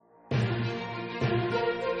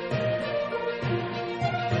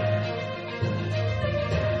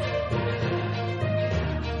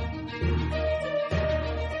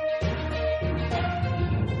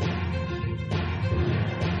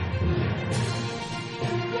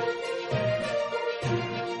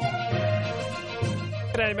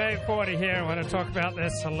G'day, mate. 40 here. I want to talk about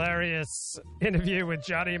this hilarious interview with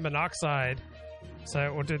Johnny Monoxide.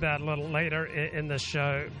 So we'll do that a little later in the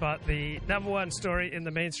show. But the number one story in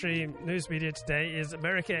the mainstream news media today is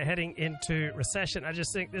America heading into recession. I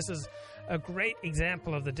just think this is a great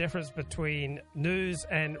example of the difference between news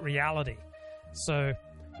and reality. So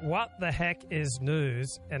what the heck is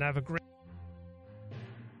news? And I have a great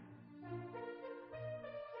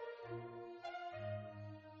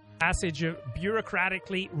passage of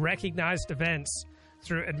bureaucratically recognized events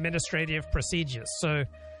through administrative procedures. So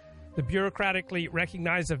the bureaucratically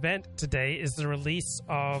recognized event today is the release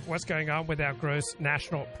of what's going on with our gross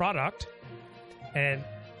national product. And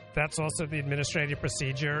that's also the administrative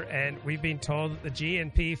procedure. And we've been told that the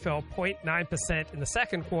GNP fell 0.9% in the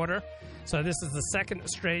second quarter. So this is the second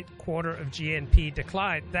straight quarter of GNP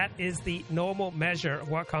decline. That is the normal measure of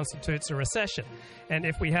what constitutes a recession. And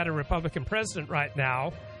if we had a Republican president right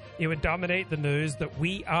now, it would dominate the news that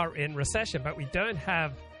we are in recession, but we don't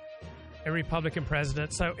have a Republican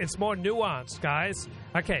president, so it's more nuanced, guys.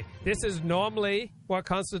 Okay, this is normally what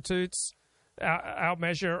constitutes our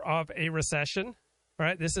measure of a recession,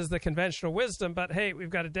 right? This is the conventional wisdom, but hey,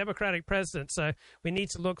 we've got a Democratic president, so we need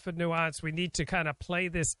to look for nuance. We need to kind of play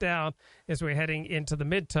this down as we're heading into the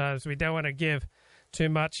midterms. We don't want to give too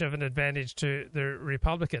much of an advantage to the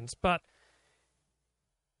Republicans, but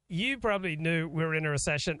you probably knew we were in a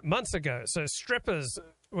recession months ago. So strippers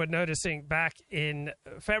were noticing back in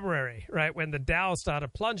February, right, when the Dow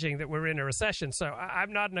started plunging, that we're in a recession. So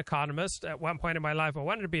I'm not an economist. At one point in my life, I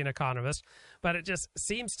wanted to be an economist. But it just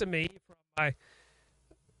seems to me, from my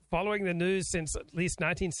following the news since at least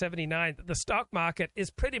 1979, that the stock market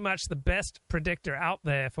is pretty much the best predictor out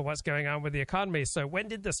there for what's going on with the economy. So when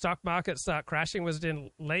did the stock market start crashing? Was it in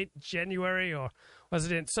late January, or was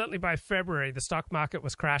it in, certainly by February, the stock market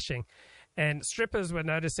was crashing? And strippers were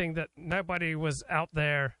noticing that nobody was out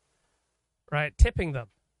there, right, tipping them,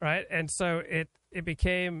 right? And so it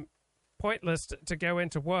became pointless to go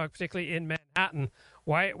into work, particularly in Manhattan.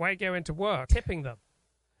 Why go into work tipping them?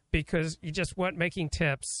 Because you just weren't making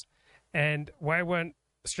tips. And why weren't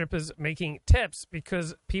strippers making tips?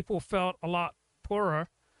 Because people felt a lot poorer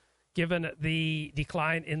given the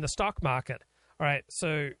decline in the stock market. All right,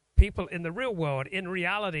 so people in the real world, in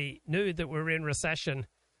reality, knew that we were in recession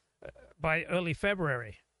by early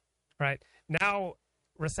February, right? Now,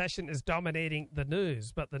 recession is dominating the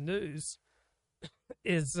news, but the news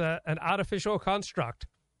is an artificial construct,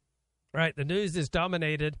 right? The news is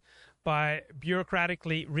dominated by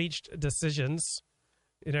bureaucratically reached decisions,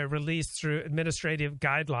 released through administrative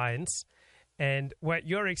guidelines. And what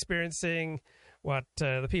you're experiencing, what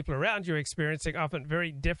the people around you are experiencing, often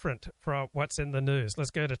very different from what's in the news. Let's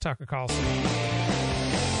go to Tucker Carlson.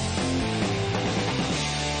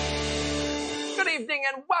 Good evening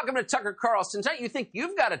and welcome to Tucker Carlson. Don't you think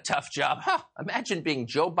you've got a tough job? Imagine being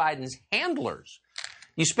Joe Biden's handlers.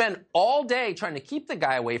 You spend all day trying to keep the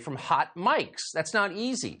guy away from hot mics. That's not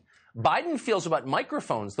easy. Biden feels about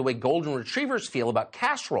microphones the way golden retrievers feel about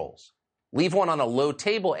casseroles. Leave one on a low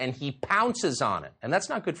table and he pounces on it. And that's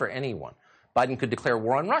not good for anyone. Biden could declare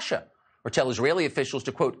war on Russia or tell Israeli officials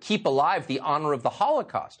to, quote, keep alive the honor of the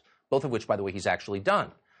Holocaust, both of which, by the way, he's actually done.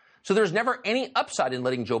 So there's never any upside in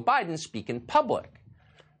letting Joe Biden speak in public.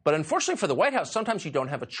 But unfortunately for the White House, sometimes you don't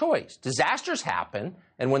have a choice. Disasters happen,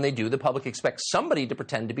 and when they do, the public expects somebody to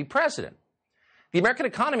pretend to be president. The American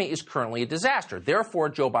economy is currently a disaster. Therefore,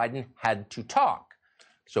 Joe Biden had to talk.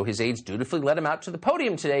 So his aides dutifully led him out to the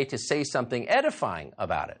podium today to say something edifying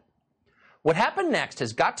about it. What happened next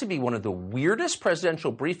has got to be one of the weirdest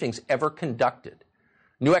presidential briefings ever conducted.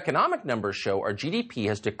 New economic numbers show our GDP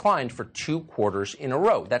has declined for 2 quarters in a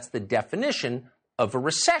row. That's the definition of a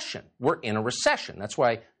recession. We're in a recession. That's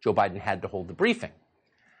why Joe Biden had to hold the briefing.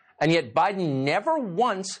 And yet Biden never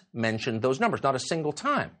once mentioned those numbers, not a single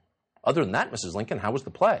time. Other than that, Mrs. Lincoln, how was the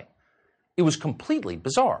play? It was completely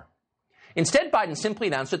bizarre. Instead, Biden simply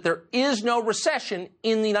announced that there is no recession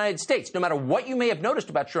in the United States, no matter what you may have noticed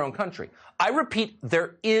about your own country. I repeat,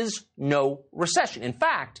 there is no recession. In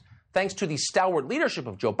fact, thanks to the stalwart leadership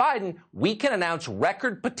of Joe Biden, we can announce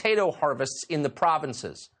record potato harvests in the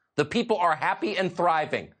provinces. The people are happy and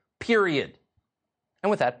thriving, period. And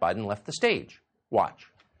with that, Biden left the stage. Watch.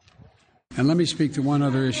 And let me speak to one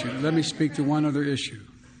other issue.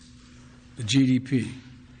 The GDP,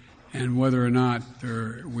 and whether or not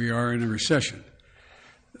we are in a recession.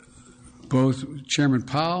 Both Chairman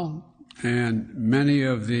Powell and many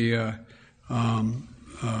of the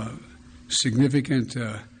significant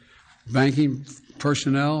banking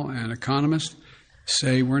personnel and economists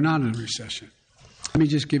say we're not in a recession. Let me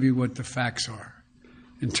just give you what the facts are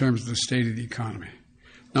in terms of the state of the economy.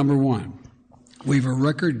 Number one, We have a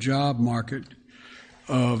record job market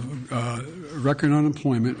of record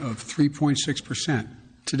unemployment of 3.6%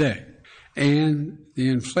 today. And the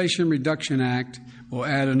Inflation Reduction Act will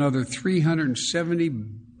add another $370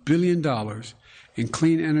 billion in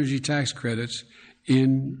clean energy tax credits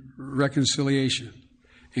in reconciliation,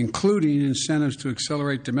 including incentives to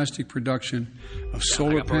accelerate domestic production of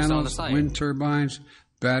solar panels, wind turbines,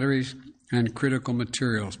 batteries, and critical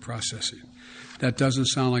materials processing. That doesn't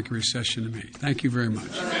sound like a recession to me. Thank you very much.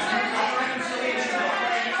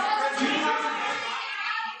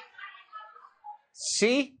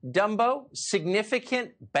 See, Dumbo,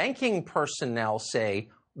 significant banking personnel say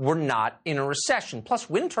we're not in a recession. Plus,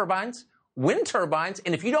 wind turbines,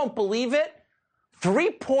 and if you don't believe it,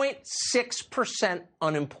 3.6%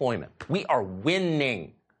 unemployment. We are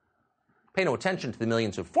winning. Pay no attention to the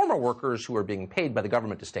millions of former workers who are being paid by the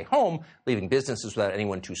government to stay home, leaving businesses without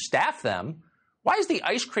anyone to staff them. Why is the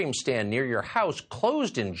ice cream stand near your house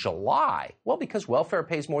closed in July? Well, because welfare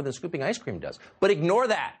pays more than scooping ice cream does. But ignore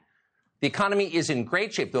that. The economy is in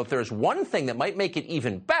great shape, though if there's one thing that might make it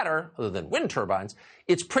even better, other than wind turbines,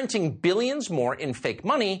 it's printing billions more in fake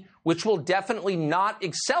money, which will definitely not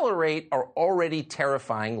accelerate our already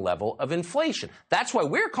terrifying level of inflation. That's why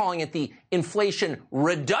we're calling it the Inflation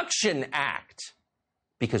Reduction Act,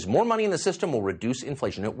 because more money in the system will reduce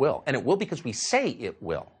inflation. It will, and it will because we say it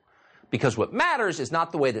will. Because what matters is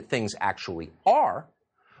not the way that things actually are.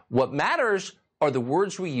 What matters are the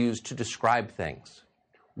words we use to describe things.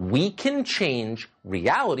 We can change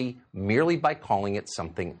reality merely by calling it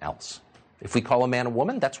something else. If we call a man a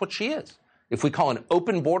woman, that's what she is. If we call an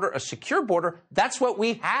open border a secure border, that's what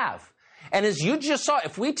we have. And as you just saw,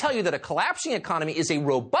 if we tell you that a collapsing economy is a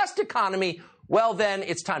robust economy, well, then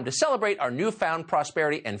it's time to celebrate our newfound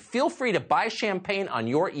prosperity and feel free to buy champagne on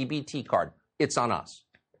your EBT card. It's on us.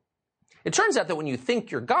 It turns out that when you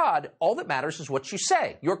think you're God, all that matters is what you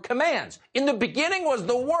say, your commands. In the beginning was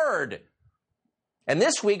the Word. And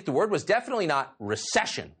this week, the word was definitely not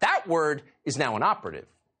recession. That word is now inoperative.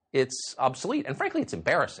 It's obsolete, and frankly, it's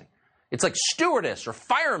embarrassing. It's like stewardess or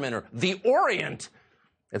fireman or the Orient.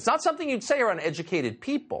 It's not something you'd say around educated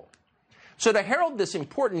people. So to herald this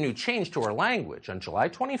important new change to our language, on July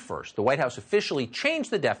 21st, the White House officially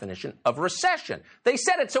changed the definition of recession. They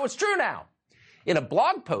said it, so it's true now. In a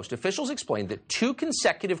blog post, officials explained that 2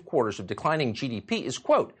 consecutive quarters of declining GDP is,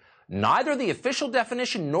 quote, neither the official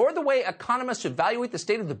definition nor the way economists evaluate the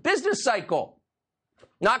state of the business cycle.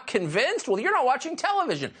 Not convinced? Well, you're not watching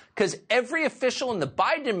television, because every official in the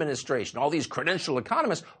Biden administration, all these credentialed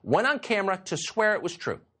economists, went on camera to swear it was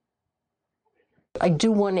true. I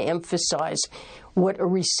do want to emphasize what a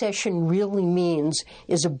recession really means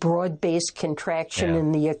is a broad-based contraction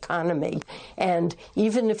in the economy. And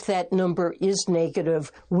even if that number is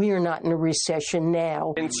negative, we are not in a recession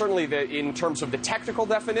now. And certainly in terms of the technical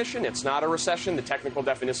definition, it's not a recession. The technical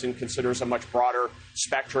definition considers a much broader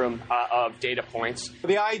spectrum of data points.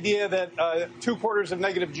 The idea that 2 quarters of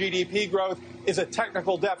negative GDP growth is a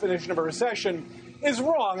technical definition of a recession is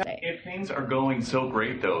wrong. If things are going so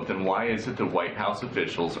great, though, then why is it the White House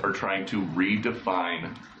officials are trying to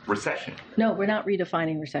redefine recession? No, we're not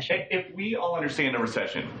redefining recession. If we all understand a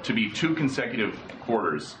recession to be 2 consecutive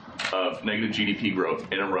quarters of negative GDP growth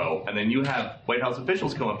in a row, and then you have White House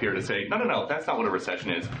officials come up here to say, no, that's not what a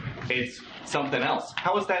recession is. It's something else.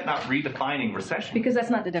 How is that not redefining recession? Because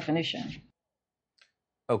that's not the definition.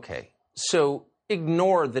 Okay, so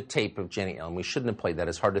ignore the tape of Jenny Ellen. We shouldn't have played that.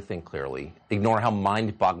 It's hard to think clearly. Ignore how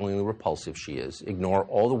mind-bogglingly repulsive she is. Ignore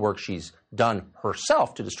all the work she's done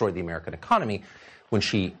herself to destroy the American economy when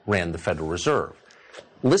she ran the Federal Reserve.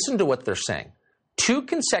 Listen to what they're saying. 2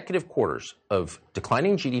 consecutive quarters of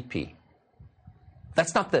declining GDP.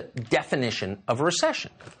 That's not the definition of a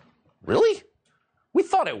recession. Really? We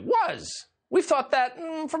thought it was. We've thought that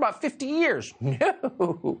for about 50 years.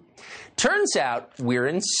 No. Turns out we're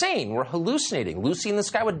insane. We're hallucinating. Lucy in the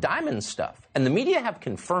Sky with Diamonds stuff. And the media have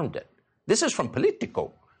confirmed it. This is from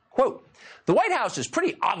Politico. Quote, the White House is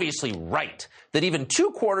pretty obviously right that even 2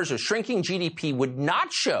 quarters of shrinking GDP would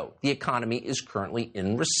not show the economy is currently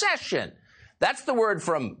in recession. That's the word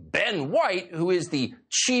from Ben White, who is the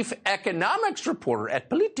chief economics reporter at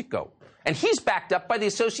Politico. And he's backed up by the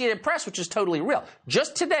Associated Press, which is totally real.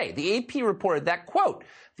 Just today, the AP reported that, quote,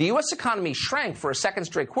 the U.S. economy shrank for a second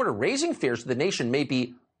straight quarter, raising fears that the nation may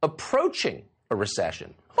be approaching a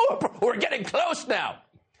recession. Oh, we're getting close now.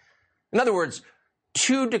 In other words,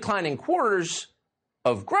 2 declining quarters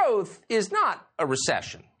of growth is not a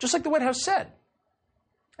recession, just like the White House said.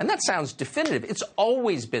 And that sounds definitive. It's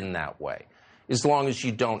always been that way, as long as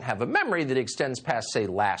you don't have a memory that extends past, say,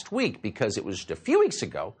 last week, because it was just a few weeks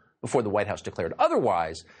ago before the White House declared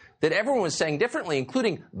otherwise, that everyone was saying differently,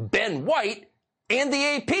 including Ben White and the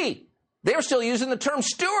AP. They were still using the term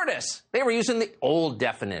stewardess. They were using the old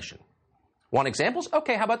definition. Want examples?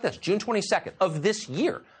 Okay, how about this? June 22nd of this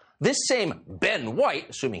year. This same Ben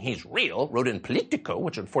White, assuming he's real, wrote in Politico,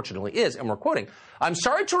 which unfortunately is, and we're quoting, "I'm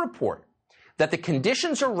sorry to report that the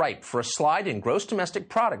conditions are ripe for a slide in gross domestic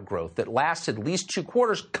product growth that lasts at least 2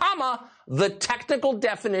 quarters, comma, the technical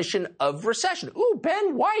definition of recession." Ooh,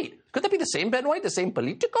 Ben White. Could that be the same Ben White, the same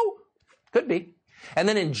Politico? Could be. And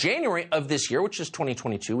then in January of this year, which is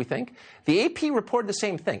 2022, we think, the AP reported the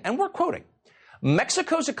same thing, and we're quoting,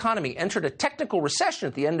 "Mexico's economy entered a technical recession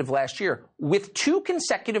at the end of last year with 2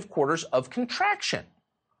 consecutive quarters of contraction."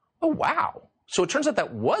 Oh, wow. So it turns out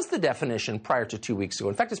that was the definition prior to 2 weeks ago.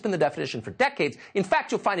 In fact, it's been the definition for decades. In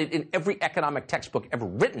fact, you'll find it in every economic textbook ever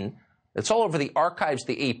written. It's all over the archives,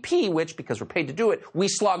 the AP, which, because we're paid to do it, we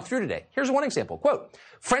slog through today. Here's one example. Quote,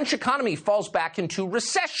 "French economy falls back into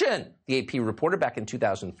recession," the AP reported back in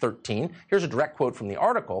 2013. Here's a direct quote from the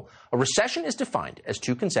article. "A recession is defined as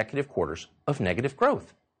 2 consecutive quarters of negative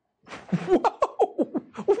growth." Whoa!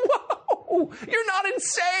 Whoa! You're not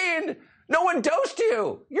insane! No one dosed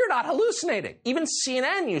you! You're not hallucinating. Even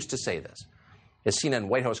CNN used to say this. As CNN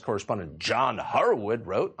White House correspondent John Harwood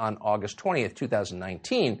wrote on August 20th,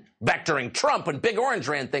 2019, back during Trump when Big Orange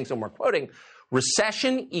ran things, and we're quoting,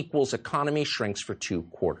 "Recession equals economy shrinks for 2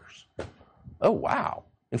 quarters." Oh, wow.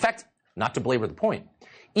 In fact, not to belabor the point,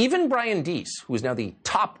 even Brian Deese, who is now the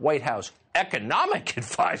top White House economic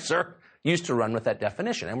advisor, used to run with that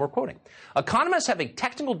definition, and we're quoting, "Economists have a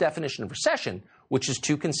technical definition of recession, which is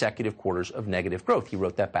 2 consecutive quarters of negative growth." He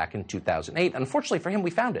wrote that back in 2008. Unfortunately for him, we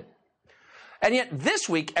found it. And yet this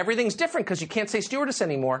week, everything's different because you can't say stewardess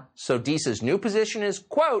anymore. So Deese's new position is,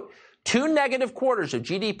 quote, 2 negative quarters of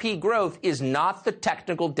GDP growth is not the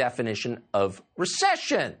technical definition of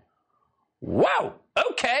recession. Whoa,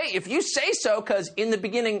 okay, if you say so, because in the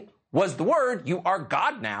beginning was the word, you are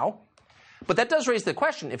God now. But that does raise the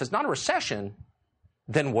question, if it's not a recession,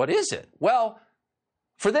 then what is it? Well,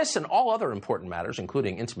 for this and all other important matters,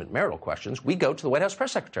 including intimate marital questions, we go to the White House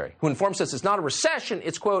press secretary, who informs us it's not a recession,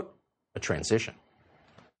 it's, quote, a transition.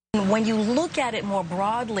 When you look at it more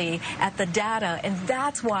broadly at the data, and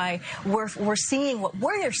that's why we're seeing what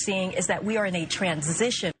we're seeing is that we are in a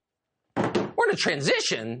transition. We're in a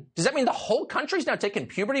transition? Does that mean the whole country's now taking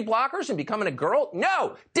puberty blockers and becoming a girl?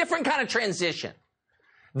 No, different kind of transition.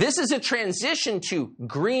 This is a transition to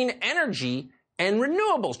green energy and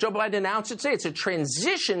renewables. Joe Biden announced it today. It's a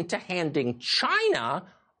transition to handing China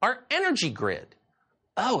our energy grid.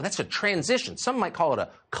 Oh, that's a transition. Some might call it a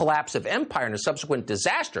collapse of empire and a subsequent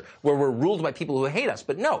disaster where we're ruled by people who hate us.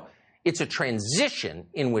 But no, it's a transition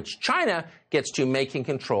in which China gets to make and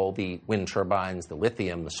control the wind turbines, the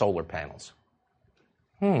lithium, the solar panels.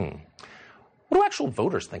 What do actual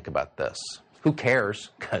voters think about this? Who cares?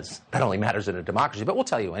 Because that only matters in a democracy. But we'll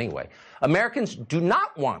tell you anyway. Americans do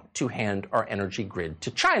not want to hand our energy grid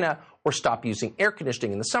to China or stop using air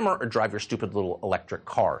conditioning in the summer or drive your stupid little electric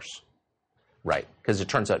cars. Right, because it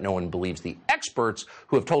turns out no one believes the experts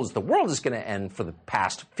who have told us the world is going to end for the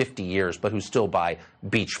past 50 years, but who still buy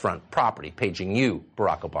beachfront property, paging you,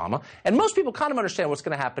 Barack Obama. And most people kind of understand what's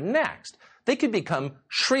going to happen next. They could become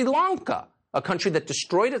Sri Lanka, a country that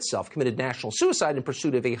destroyed itself, committed national suicide in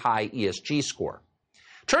pursuit of a high ESG score.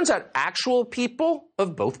 Turns out actual people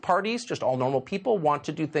of both parties, just all normal people, want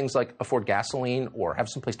to do things like afford gasoline or have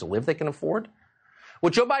some place to live they can afford.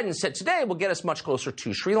 What Joe Biden said today will get us much closer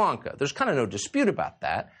to Sri Lanka. There's kind of no dispute about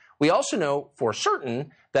that. We also know for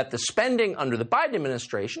certain that the spending under the Biden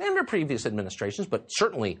administration and under previous administrations, but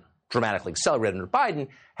certainly dramatically accelerated under Biden,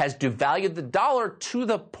 has devalued the dollar to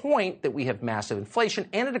the point that we have massive inflation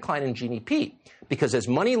and a decline in GDP. Because as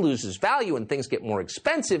money loses value and things get more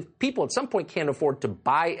expensive, people at some point can't afford to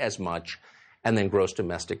buy as much, and then gross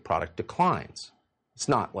domestic product declines. It's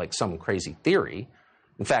not like some crazy theory.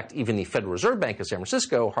 In fact, even the Federal Reserve Bank of San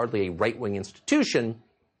Francisco, hardly a right-wing institution,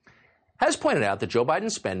 has pointed out that Joe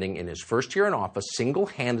Biden's spending in his first year in office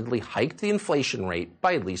single-handedly hiked the inflation rate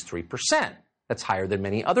by at least 3%. That's higher than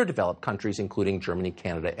many other developed countries, including Germany,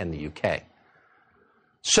 Canada, and the UK.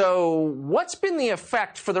 So what's been the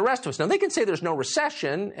effect for the rest of us? Now, they can say there's no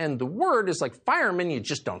recession, and the word is like fireman, you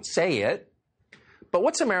just don't say it. But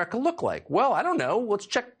what's America look like? Well, I don't know. Let's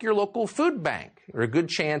check your local food bank. Or a good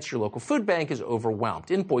chance your local food bank is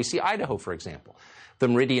overwhelmed. In Boise, Idaho, for example. The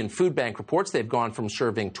Meridian Food Bank reports they've gone from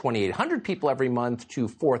serving 2,800 people every month to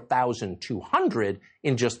 4,200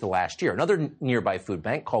 in just the last year. Another nearby food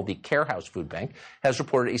bank called the Care House Food Bank has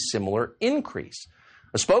reported a similar increase.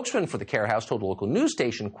 A spokesman for the Care House told a local news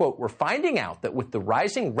station, quote, "We're finding out that with the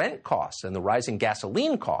rising rent costs and the rising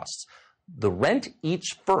gasoline costs, the rent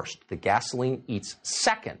eats first, the gasoline eats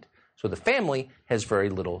second. So the family has very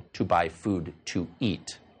little to buy food to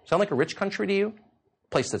eat." Sound like a rich country to you? A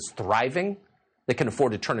place that's thriving, that can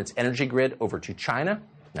afford to turn its energy grid over to China?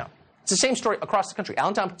 No. It's the same story across the country.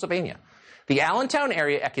 Allentown, Pennsylvania. The Allentown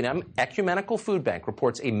Area Ecumenical Food Bank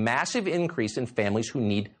reports a massive increase in families who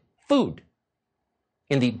need food.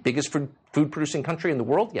 In the biggest food-producing country in the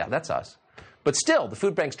world? Yeah, that's us. But still, the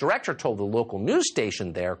food bank's director told the local news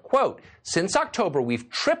station there, quote, "Since October, we've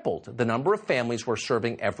tripled the number of families we're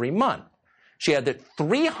serving every month." She added that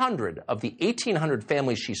 300 of the 1,800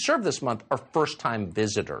 families she served this month are first-time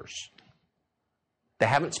visitors. They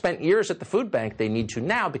haven't spent years at the food bank. They need to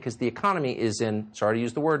now because the economy is in, sorry to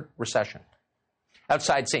use the word, recession.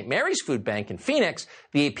 Outside St. Mary's Food Bank in Phoenix,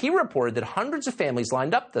 the AP reported that hundreds of families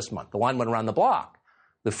lined up this month. The line went around the block.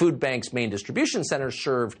 The food bank's main distribution center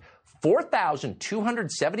served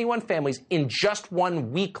 4,271 families in just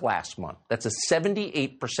 1 week last month. That's a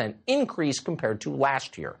 78% increase compared to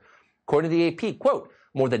last year. According to the AP, quote,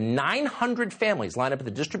 "More than 900 families line up at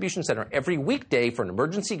the distribution center every weekday for an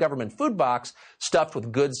emergency government food box stuffed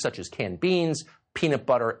with goods such as canned beans, peanut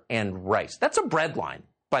butter, and rice." That's a bread line,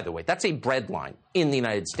 by the way. That's a bread line in the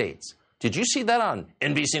United States. Did you see that on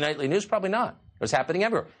NBC Nightly News? Probably not. It was happening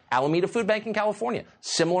everywhere. Alameda Food Bank in California,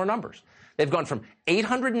 similar numbers. They've gone from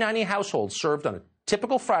 890 households served on a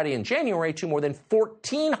typical Friday in January to more than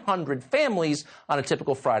 1,400 families on a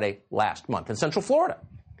typical Friday last month. In Central Florida,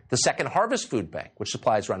 the Second Harvest Food Bank, which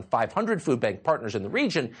supplies around 500 food bank partners in the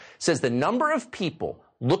region, says the number of people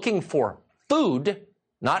looking for food,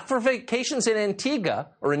 not for vacations in Antigua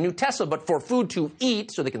or in New Tesla, but for food to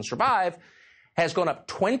eat so they can survive, has gone up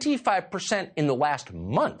 25% in the last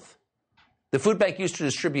month. The food bank used to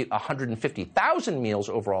distribute 150,000 meals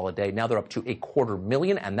overall a day. Now they're up to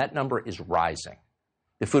 250,000, and that number is rising.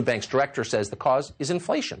 The food bank's director says the cause is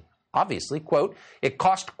inflation. Obviously, quote, "It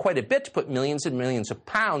cost quite a bit to put millions and millions of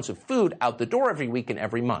pounds of food out the door every week and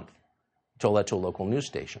every month," told that to a local news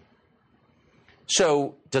station.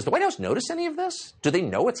 So does the White House notice any of this? Do they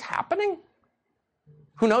know it's happening?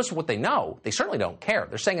 Who knows what they know? They certainly don't care.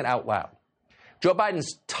 They're saying it out loud. Joe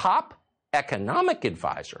Biden's top economic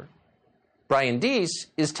advisor, Brian Deese,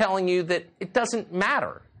 is telling you that it doesn't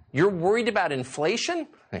matter. You're worried about inflation?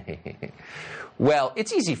 Well,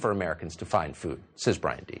 it's easy for Americans to find food, says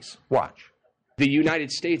Brian Deese. Watch. The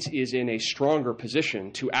United States is in a stronger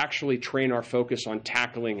position to actually train our focus on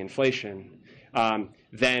tackling inflation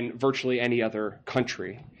than virtually any other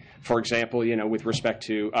country. For example, with respect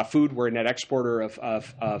to food, we're a net exporter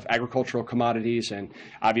of agricultural commodities, and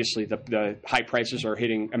obviously the high prices are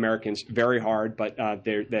hitting Americans very hard, but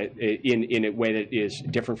they're in a way that is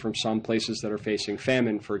different from some places that are facing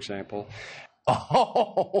famine, for example.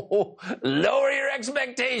 Oh, lower your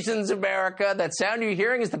expectations, America. That sound you're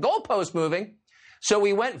hearing is the goalpost moving. So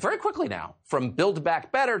we went very quickly now from Build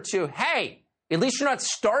Back Better to, hey, at least you're not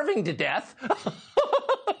starving to death.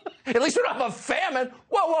 At least we don't have a famine.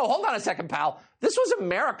 Whoa, hold on a second, pal. This was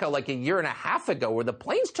America like a year and a half ago where the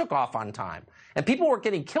planes took off on time and people weren't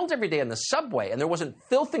getting killed every day on the subway and there wasn't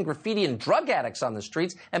filth and graffiti and drug addicts on the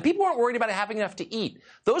streets and people weren't worried about having enough to eat.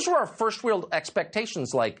 Those were our first real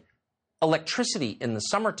expectations, like electricity in the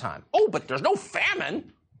summertime. Oh, but there's no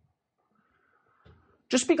famine.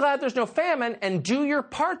 Just be glad there's no famine and do your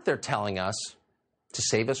part, they're telling us, to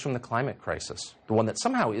save us from the climate crisis, the one that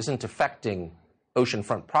somehow isn't affecting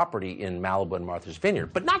oceanfront property in Malibu and Martha's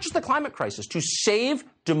Vineyard. But not just the climate crisis, to save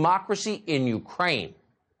democracy in Ukraine.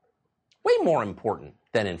 Way more important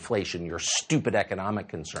than inflation, your stupid economic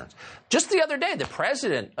concerns. Just the other day, the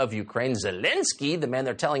president of Ukraine, Zelensky, the man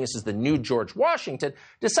they're telling us is the new George Washington,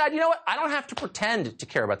 decided, you know what, I don't have to pretend to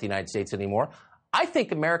care about the United States anymore. I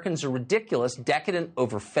think Americans are ridiculous, decadent,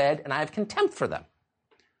 overfed, and I have contempt for them.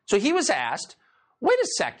 So he was asked, wait a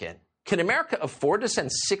second, can America afford to send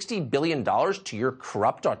 $60 billion to your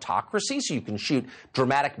corrupt autocracy so you can shoot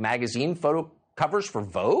dramatic magazine photo covers for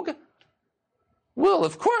Vogue? Well,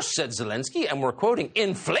 of course, said Zelensky, and we're quoting,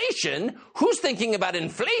 inflation? Who's thinking about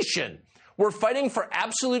inflation? We're fighting for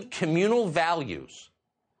absolute communal values.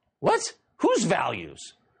 What? Whose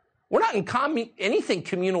values? We're not in anything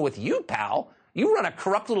communal with you, pal. You run a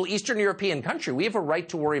corrupt little Eastern European country. We have a right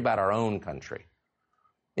to worry about our own country.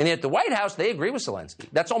 And at the White House, they agree with Zelensky.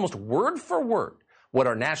 That's almost word for word what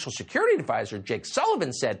our national security advisor, Jake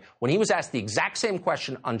Sullivan, said when he was asked the exact same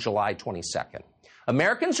question on July 22nd.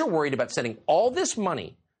 Americans are worried about sending all this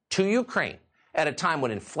money to Ukraine at a time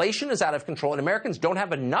when inflation is out of control and Americans don't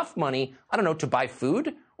have enough money, I don't know, to buy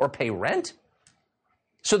food or pay rent.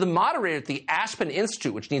 So the moderator at the Aspen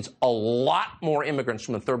Institute, which needs a lot more immigrants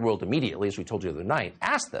from the third world immediately, as we told you the other night,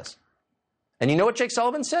 asked this. And you know what Jake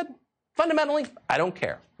Sullivan said? Fundamentally, I don't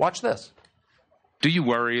care. Watch this. Do you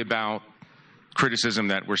worry about criticism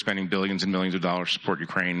that we're spending billions and millions of dollars to support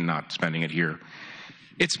Ukraine and not spending it here?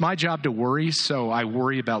 It's my job to worry, so I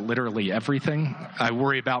worry about literally everything. I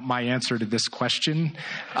worry about my answer to this question.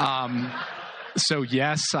 So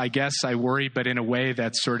yes, I guess I worry, but in a way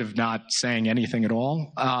that's sort of not saying anything at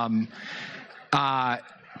all.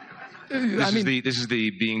 This is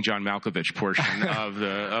the being John Malkovich portion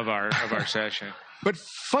of our session. But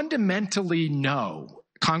fundamentally, no.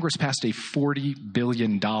 Congress passed a $40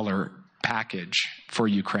 billion package for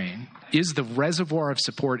Ukraine. Is the reservoir of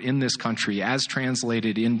support in this country, as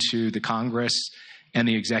translated into the Congress and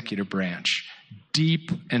the executive branch,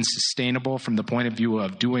 deep and sustainable from the point of view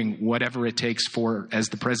of doing whatever it takes for, as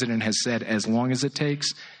the president has said, as long as it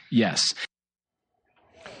takes? Yes.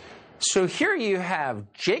 So here you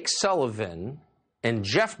have Jake Sullivan and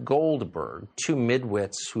Jeff Goldberg, two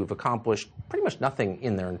midwits who have accomplished pretty much nothing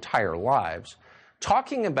in their entire lives,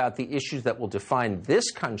 talking about the issues that will define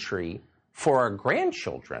this country for our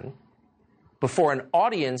grandchildren before an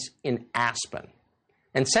audience in Aspen,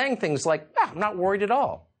 and saying things like, I'm not worried at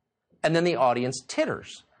all. And then the audience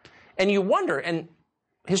titters. And you wonder, and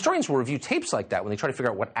historians will review tapes like that when they try to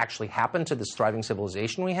figure out what actually happened to this thriving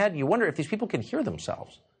civilization we had. You wonder if these people can hear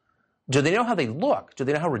themselves. Do they know how they look? Do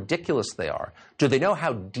they know how ridiculous they are? Do they know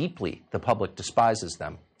how deeply the public despises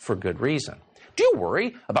them for good reason? Do you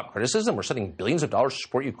worry about criticism? We're spending billions of dollars to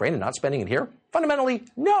support Ukraine and not spending it here? Fundamentally,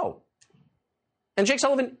 no. And Jake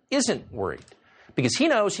Sullivan isn't worried because he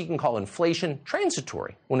knows he can call inflation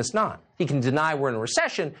transitory when it's not. He can deny we're in a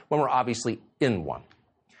recession when we're obviously in one.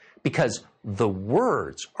 Because the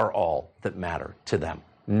words are all that matter to them,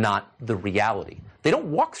 not the reality. They don't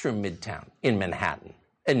walk through Midtown in Manhattan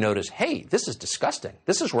and notice, hey, this is disgusting.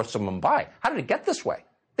 This is worth some Mumbai. How did it get this way?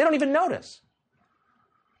 They don't even notice.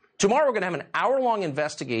 Tomorrow we're going to have an hour-long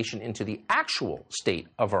investigation into the actual state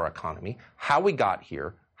of our economy, how we got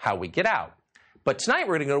here, how we get out. But tonight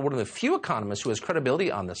we're going to go to one of the few economists who has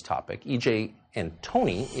credibility on this topic. E.J.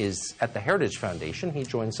 Antoni is at the Heritage Foundation. He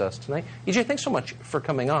joins us tonight. E.J., thanks so much for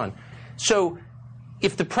coming on. So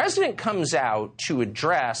if the president comes out to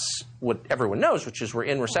address what everyone knows, which is we're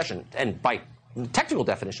in recession, and by technical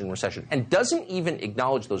definition recession, and doesn't even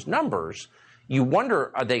acknowledge those numbers, you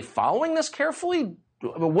wonder, are they following this carefully?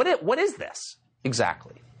 What is this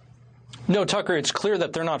exactly? No, Tucker, it's clear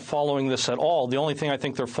that they're not following this at all. The only thing I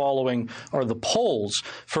think they're following are the polls.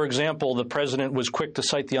 For example, the president was quick to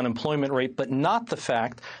cite the unemployment rate, but not the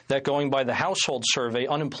fact that going by the household survey,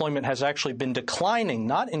 unemployment has actually been declining,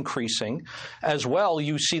 not increasing. As well,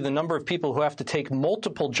 you see the number of people who have to take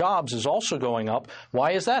multiple jobs is also going up.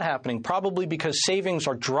 Why is that happening? Probably because savings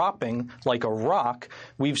are dropping like a rock.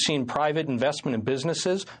 We've seen private investment in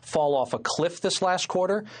businesses fall off a cliff this last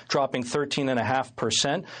quarter, dropping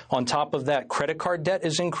 13.5%. On top of that, credit card debt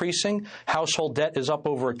is increasing. Household debt is up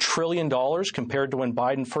over $1 trillion compared to when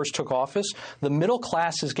Biden first took office. The middle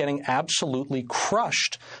class is getting absolutely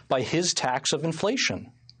crushed by his tax of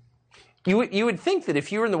inflation. You would think that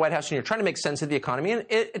if you were in the White House and you're trying to make sense of the economy,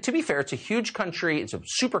 and to be fair, it's a huge country, it's a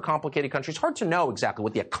super complicated country, it's hard to know exactly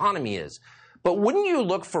what the economy is. But wouldn't you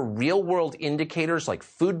look for real-world indicators like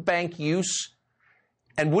food bank use?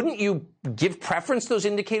 And wouldn't you give preference to those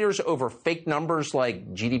indicators over fake numbers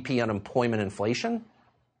like GDP, unemployment, inflation?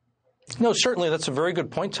 No, certainly that's a very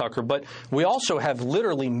good point, Tucker. But we also have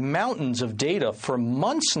literally mountains of data for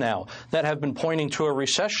months now that have been pointing to a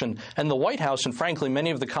recession. And the White House, and frankly,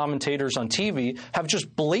 many of the commentators on TV have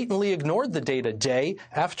just blatantly ignored the data day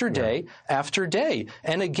after day after day.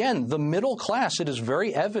 And again, the middle class, it is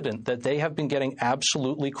very evident that they have been getting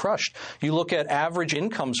absolutely crushed. You look at average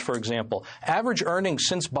incomes, for example. Average earnings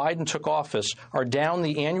since Biden took office are down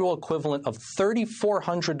the annual equivalent of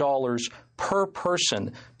 $3,400 per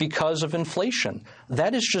person because of inflation.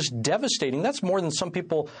 That is just devastating. That's more than some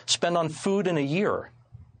people spend on food in a year.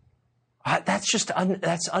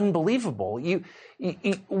 That's unbelievable. You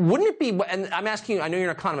wouldn't it be, and I'm asking you, I know you're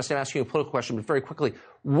an economist, I'm asking you a political question, but very quickly,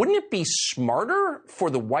 wouldn't it be smarter for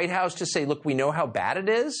the White House to say, look, we know how bad it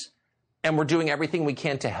is, and we're doing everything we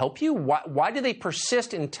can to help you? Why do they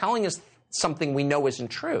persist in telling us something we know isn't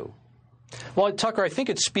true? Well, Tucker, I think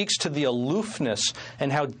it speaks to the aloofness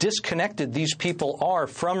and how disconnected these people are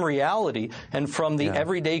from reality and from the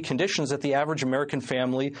everyday conditions that the average American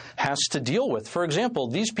family has to deal with. For example,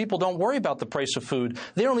 these people don't worry about the price of food.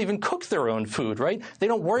 They don't even cook their own food, right? They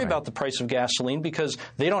don't worry about the price of gasoline because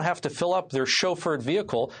they don't have to fill up their chauffeured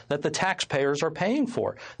vehicle that the taxpayers are paying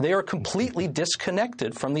for. They are completely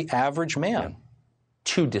disconnected from the average man.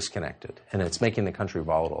 too disconnected, and it's making the country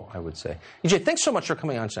volatile, I would say. EJ, thanks so much for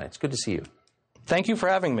coming on tonight. It's good to see you. Thank you for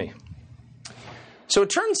having me. So it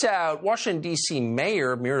turns out Washington, D.C.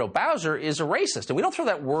 Mayor Muriel Bowser is a racist, and we don't throw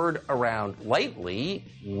that word around lightly.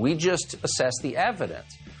 We just assess the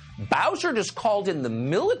evidence. Bowser just called in the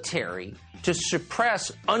military to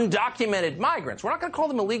suppress undocumented migrants. We're not going to call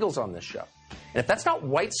them illegals on this show. And if that's not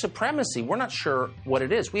white supremacy, we're not sure what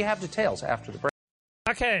it is. We have details after the break.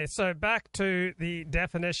 Okay, so back to the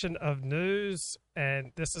definition of news,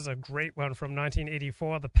 and this is a great one from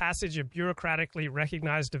 1984, the passage of bureaucratically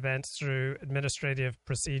recognized events through administrative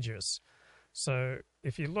procedures. So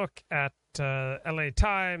if you look at LA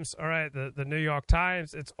Times, all right, the New York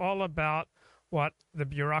Times, it's all about what the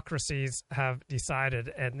bureaucracies have decided,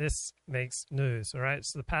 and this makes news, all right?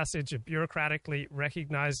 So the passage of bureaucratically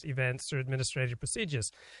recognized events through administrative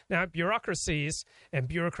procedures. Now, bureaucracies and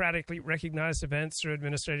bureaucratically recognized events through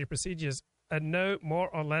administrative procedures are no more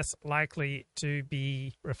or less likely to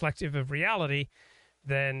be reflective of reality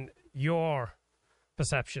than your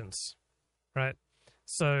perceptions, right?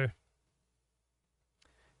 So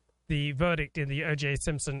the verdict in the O.J.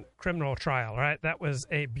 Simpson criminal trial, right? That was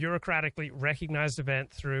a bureaucratically recognized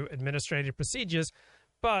event through administrative procedures,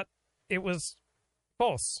 but it was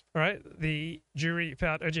false, right? The jury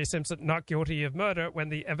found O.J. Simpson not guilty of murder when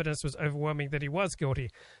the evidence was overwhelming that he was guilty.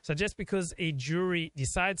 So just because a jury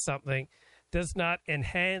decides something does not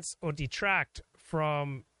enhance or detract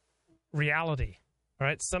from reality,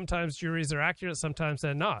 right? Sometimes juries are accurate, sometimes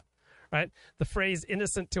they're not. Right? The phrase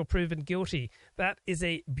innocent till proven guilty, that is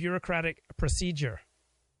a bureaucratic procedure,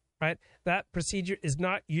 right? That procedure is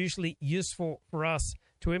not usually useful for us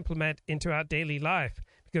to implement into our daily life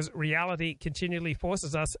because reality continually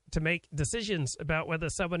forces us to make decisions about whether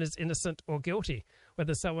someone is innocent or guilty,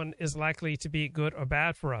 whether someone is likely to be good or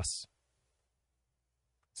bad for us.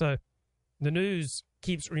 So the news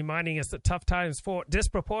keeps reminding us that tough times fall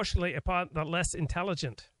disproportionately upon the less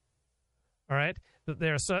intelligent, all right? That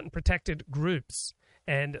there are certain protected groups,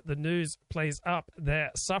 and the news plays up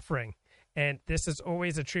their suffering. And this is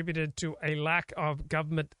always attributed to a lack of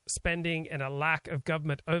government spending and a lack of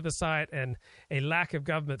government oversight and a lack of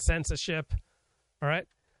government censorship. All right?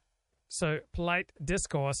 So polite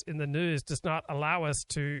discourse in the news does not allow us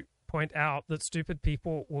to point out that stupid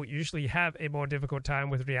people will usually have a more difficult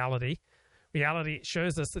time with reality. Reality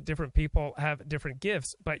shows us that different people have different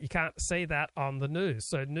gifts, but you can't say that on the news.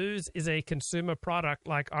 So news is a consumer product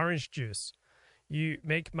like orange juice. You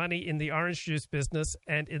make money in the orange juice business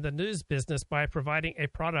and in the news business by providing a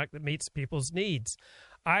product that meets people's needs.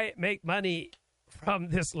 I make money from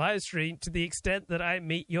this live stream to the extent that I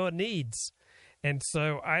meet your needs. And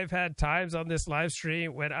so I've had times on this live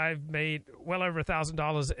stream when I've made well over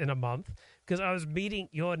 $1,000 in a month because I was meeting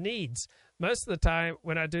your needs. Most of the time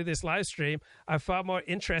when I do this live stream, I'm far more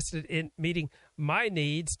interested in meeting my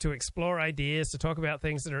needs to explore ideas, to talk about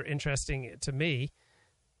things that are interesting to me,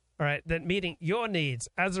 all right, than meeting your needs.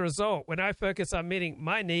 As a result, when I focus on meeting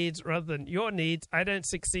my needs rather than your needs, I don't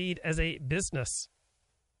succeed as a business,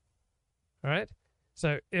 all right?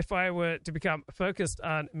 So if I were to become focused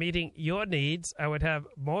on meeting your needs, I would have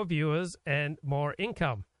more viewers and more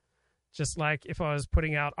income. Just like if I was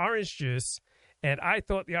putting out orange juice and I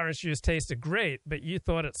thought the orange juice tasted great, but you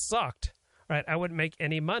thought it sucked, right? I wouldn't make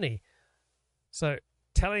any money. So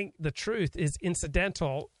telling the truth is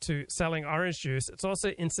incidental to selling orange juice. It's also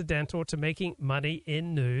incidental to making money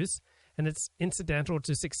in news, and it's incidental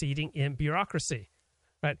to succeeding in bureaucracy,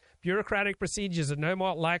 right? Bureaucratic procedures are no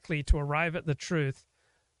more likely to arrive at the truth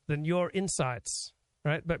than your insights,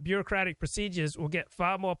 right? But bureaucratic procedures will get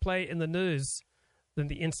far more play in the news than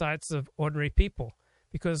the insights of ordinary people.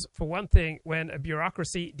 Because for one thing, when a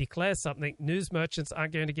bureaucracy declares something, news merchants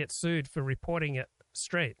aren't going to get sued for reporting it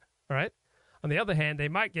straight, all right? On the other hand, they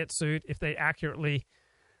might get sued if they accurately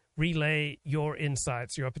relay your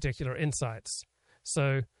insights, your particular insights.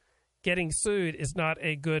 So getting sued is not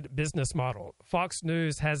a good business model. Fox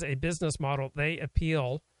News has a business model. They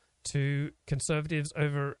appeal to conservatives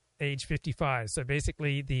over age 55. So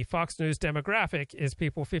basically, the Fox News demographic is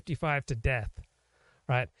people 55 to death,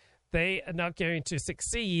 right? They are not going to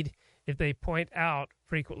succeed if they point out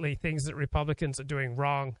frequently things that Republicans are doing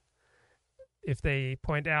wrong, if they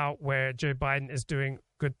point out where Joe Biden is doing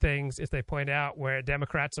good things, if they point out where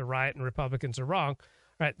Democrats are right and Republicans are wrong,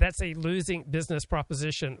 right? That's a losing business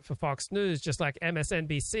proposition for Fox News, just like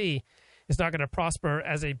MSNBC is not going to prosper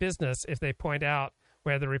as a business if they point out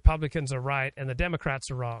where the Republicans are right and the Democrats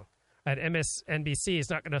are wrong. And MSNBC is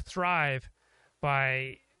not going to thrive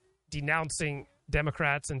by denouncing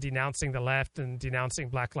Democrats and denouncing the left and denouncing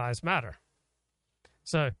Black Lives Matter.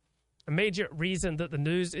 So a major reason that the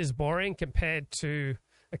news is boring compared to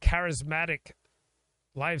a charismatic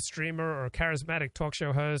live streamer or a charismatic talk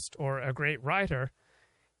show host or a great writer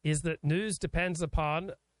is that news depends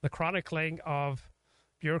upon the chronicling of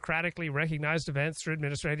bureaucratically recognized events through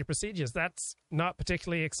administrative procedures. That's not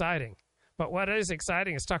particularly exciting. But what is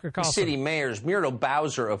exciting is Tucker Carlson. City Mayor Muriel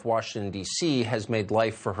Bowser of Washington, D.C. has made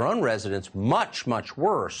life for her own residents much, much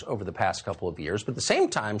worse over the past couple of years. But at the same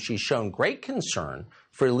time, she's shown great concern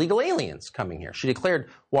for illegal aliens coming here. She declared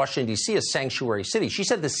Washington, D.C. a sanctuary city. She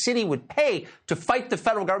said the city would pay to fight the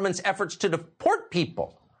federal government's efforts to deport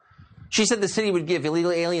people. She said the city would give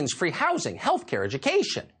illegal aliens free housing, health care,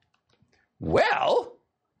 education. Well,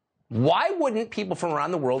 why wouldn't people from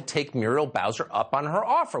around the world take Muriel Bowser up on her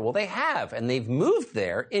offer? Well, they have, and they've moved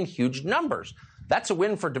there in huge numbers. That's a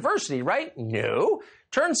win for diversity, right? No.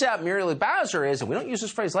 Turns out Muriel Bowser is, and we don't use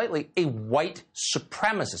this phrase lightly, a white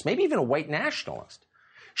supremacist, maybe even a white nationalist.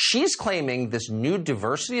 She's claiming this new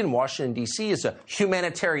diversity in Washington, D.C. is a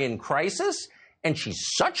humanitarian crisis, and she's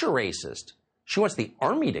such a racist, she wants the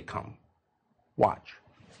army to come. Watch.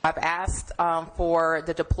 I've asked for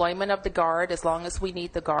the deployment of the Guard, as long as we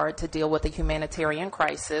need the Guard to deal with a humanitarian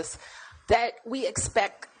crisis, that we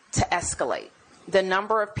expect to escalate. The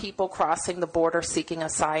number of people crossing the border seeking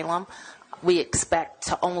asylum, we expect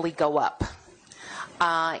to only go up.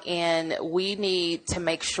 And we need to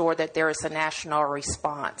make sure that there is a national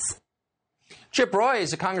response. Chip Roy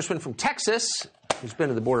is a congressman from Texas who's been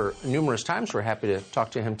to the border numerous times. We're happy to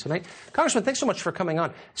talk to him tonight. Congressman, thanks so much for coming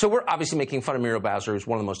on. So we're obviously making fun of Muriel Bowser, who's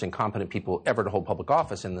one of the most incompetent people ever to hold public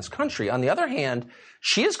office in this country. On the other hand,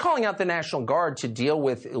 she is calling out the National Guard to deal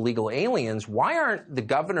with illegal aliens. Why aren't the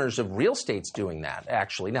governors of real states doing that,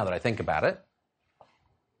 actually, now that I think about it?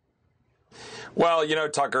 Well, you know,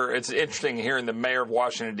 Tucker, it's interesting hearing the mayor of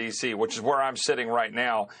Washington, D.C., which is where I'm sitting right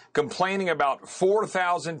now, complaining about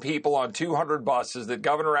 4,000 people on 200 buses that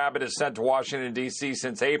Governor Abbott has sent to Washington, D.C.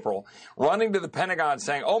 since April, running to the Pentagon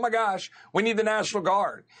saying, oh, my gosh, we need the National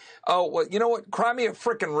Guard. Oh, well, you know what? Cry me a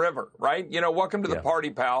frickin' river, right? You know, welcome to the party,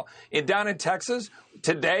 pal. Down in Texas,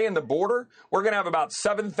 today in the border, we're going to have about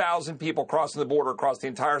 7,000 people crossing the border across the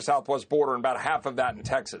entire southwest border, and about half of that in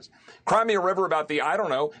Texas. Cry me a river about the,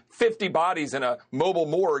 50 bodies in a mobile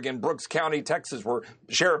morgue in Brooks County, Texas, where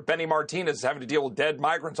Sheriff Benny Martinez is having to deal with dead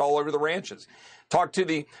migrants all over the ranches. Talk to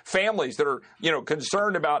the families that are,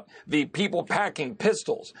 concerned about the people packing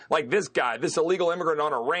pistols, like this guy, this illegal immigrant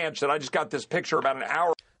on a ranch that I just got this picture about an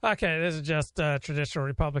hour. Okay, this is just traditional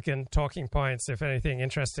Republican talking points. If anything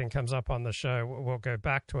interesting comes up on the show, we'll go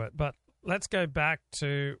back to it. But let's go back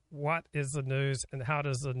to what is the news and how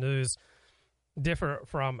does the news differ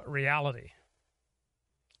from reality?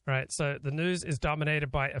 Right, so the news is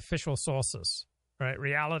dominated by official sources. Right,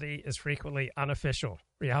 reality is frequently unofficial.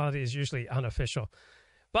 Reality is usually unofficial.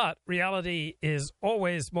 But reality is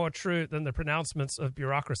always more true than the pronouncements of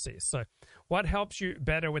bureaucracies. So what helps you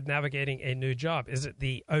better with navigating a new job? Is it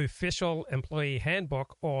the official employee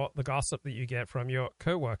handbook or the gossip that you get from your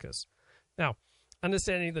coworkers? Now,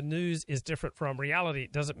 understanding the news is different from reality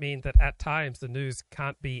doesn't mean that at times the news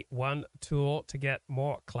can't be one tool to get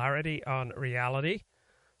more clarity on reality.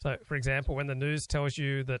 So, for example, when the news tells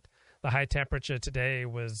you that the high temperature today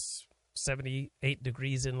was 78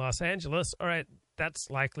 degrees in Los Angeles, all right, that's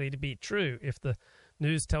likely to be true. If the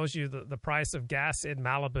news tells you the price of gas in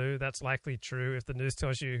Malibu, that's likely true. If the news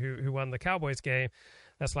tells you who won the Cowboys game,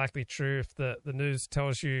 that's likely true. If the news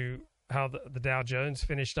tells you how the Dow Jones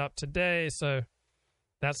finished up today, so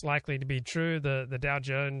that's likely to be true. The Dow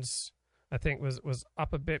Jones, I think, was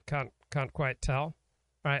up a bit, can't quite tell.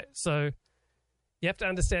 All right, so you have to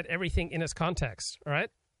understand everything in its context, all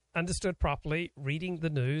right? Understood properly, reading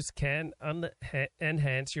the news can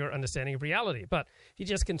enhance your understanding of reality. But if you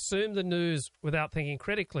just consume the news without thinking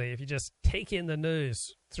critically, if you just take in the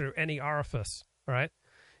news through any orifice, all right?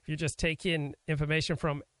 If you just take in information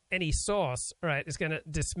from any source, all right, it's going to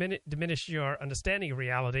diminish your understanding of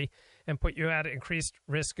reality and put you at increased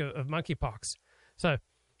risk of monkeypox. So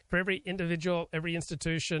for every individual, every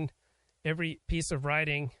institution, every piece of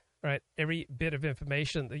writing, right, every bit of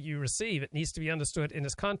information that you receive, it needs to be understood in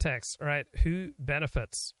its context, right? Who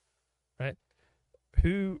benefits, right?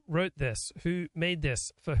 Who wrote this? Who made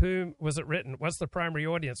this? For whom was it written? What's the primary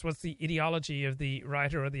audience? What's the ideology of the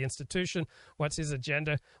writer or the institution? What's his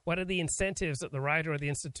agenda? What are the incentives that the writer or the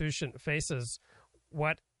institution faces?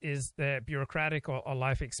 What is their bureaucratic or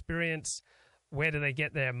life experience? Where do they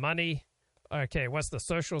get their money? Okay, what's the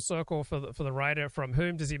social circle for the writer? From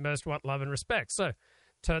whom does he most want love and respect? So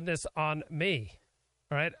turn this on me,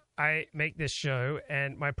 all right? I make this show,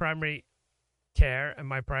 and my primary care and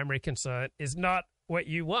my primary concern is not what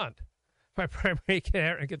you want. my primary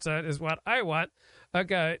care and concern is what I want,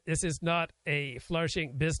 okay, this is not a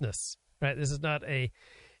flourishing business, right? This is not a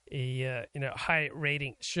high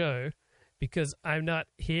rating show, because I'm not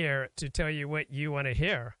here to tell you what you want to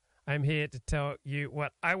hear. I'm here to tell you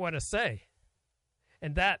what I want to say.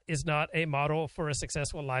 And that is not a model for a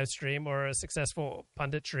successful live stream or a successful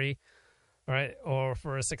punditry, right? Or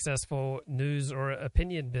for a successful news or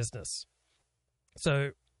opinion business.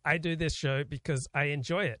 So I do this show because I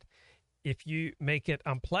enjoy it. If you make it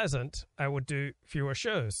unpleasant, I will do fewer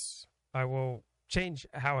shows. I will change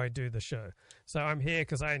how I do the show. So I'm here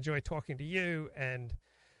because I enjoy talking to you and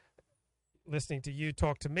listening to you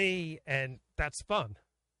talk to me, and that's fun,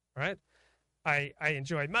 right? I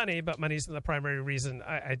enjoy money, but money's the primary reason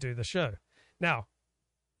I do the show. Now,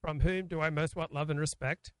 from whom do I most want love and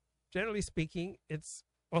respect? Generally speaking, it's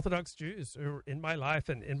Orthodox Jews who are in my life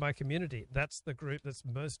and in my community. That's the group that's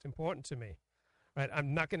most important to me, right?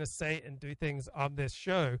 I'm not going to say and do things on this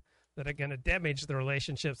show that are going to damage the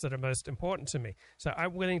relationships that are most important to me. So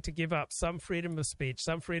I'm willing to give up some freedom of speech,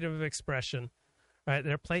 some freedom of expression, right?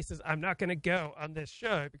 There are places I'm not going to go on this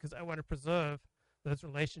show because I want to preserve those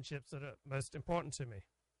relationships that are most important to me.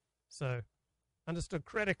 So understood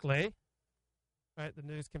critically, right, the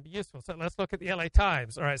news can be useful. So let's look at the LA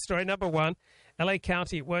Times. All right, story number one, LA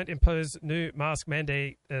County won't impose new mask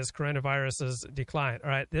mandate as coronaviruses decline.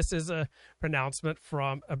 All right, this is a pronouncement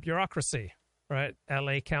from a bureaucracy, right?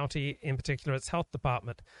 LA County, in particular, its health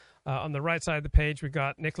department. On the right side of the page, we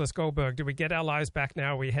got Nicholas Goldberg. Do we get our lives back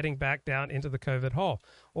now? Are we heading back down into the COVID hole?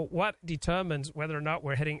 Well, what determines whether or not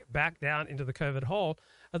we're heading back down into the COVID hole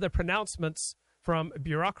are the pronouncements from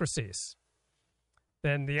bureaucracies.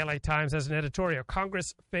 Then the LA Times has an editorial.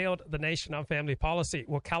 Congress failed the nation on family policy.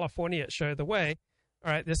 Will California show the way?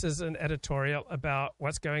 All right, this is an editorial about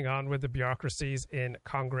what's going on with the bureaucracies in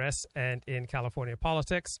Congress and in California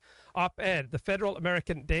politics. Op-ed, the Federal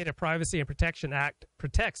American Data Privacy and Protection Act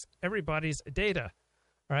protects everybody's data.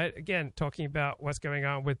 All right, again, talking about what's going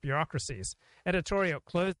on with bureaucracies. Editorial,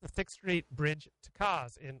 close the 6th Street Bridge to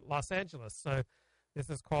cars in Los Angeles. So this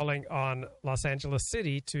is calling on Los Angeles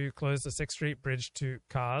City to close the 6th Street Bridge to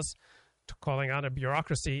cars, calling on a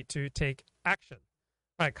bureaucracy to take action.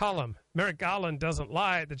 All right, column, Merrick Garland doesn't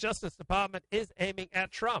lie. The Justice Department is aiming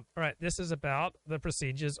at Trump. All right, this is about the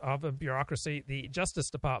procedures of a bureaucracy, the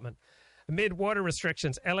Justice Department. Amid water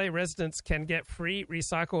restrictions, LA residents can get free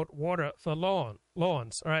recycled water for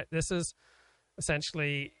lawns. All right, this is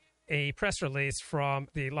essentially a press release from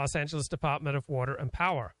the Los Angeles Department of Water and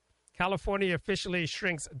Power. California officially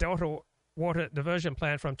shrinks Delta water diversion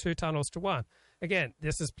plan from 2 tunnels to 1. Again,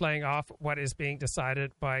 this is playing off what is being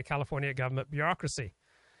decided by California government bureaucracy.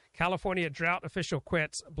 California drought official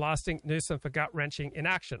quits, blasting Newsom for gut-wrenching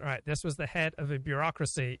inaction. All right, this was the head of a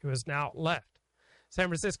bureaucracy who has now left. San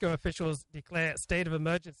Francisco officials declare state of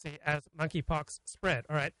emergency as monkeypox spread.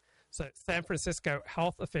 All right, so San Francisco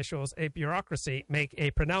health officials, a bureaucracy, make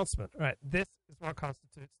a pronouncement. All right, this is what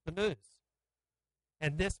constitutes the news.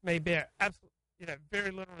 And this may bear absolutely,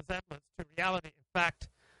 very little resemblance to reality. In fact,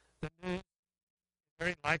 the news is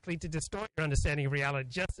very likely to distort your understanding of reality,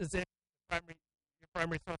 just as if your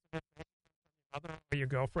primary source of information comes from your mother or your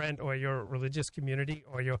girlfriend or your religious community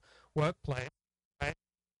or your workplace, right?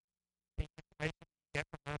 The information you get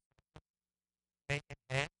from those may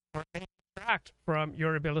enhance or may detract from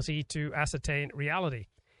your ability to ascertain reality.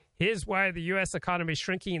 Here's why the U.S. economy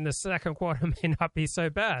shrinking in the second quarter may not be so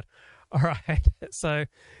bad. All right, so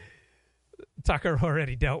Tucker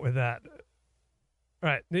already dealt with that. All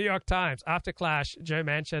right, New York Times. After clash, Joe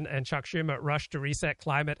Manchin and Chuck Schumer rushed to reset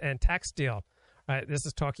climate and tax deal. All right, this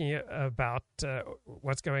is talking about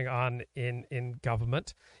what's going on in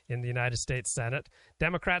government in the United States Senate.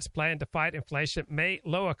 Democrats plan to fight inflation, may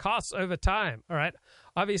lower costs over time. All right,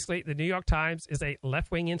 obviously, the New York Times is a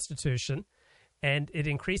left-wing institution, and it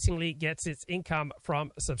increasingly gets its income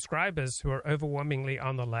from subscribers who are overwhelmingly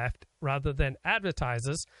on the left rather than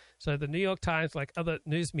advertisers. So the New York Times, like other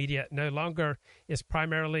news media, no longer is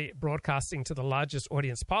primarily broadcasting to the largest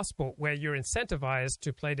audience possible, where you're incentivized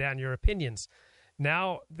to play down your opinions.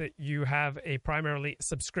 Now that you have a primarily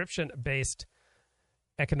subscription-based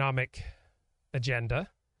economic agenda,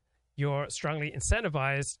 you're strongly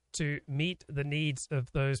incentivized to meet the needs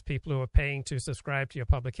of those people who are paying to subscribe to your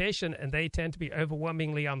publication, and they tend to be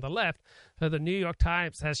overwhelmingly on the left. So the New York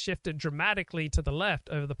Times has shifted dramatically to the left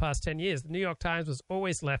over the past 10 years. The New York Times was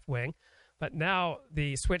always left-wing, but now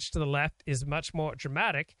the switch to the left is much more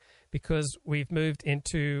dramatic because we've moved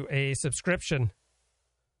into a subscription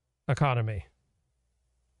economy.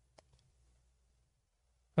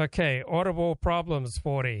 Okay, audible problems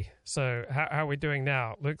 40. So how are we doing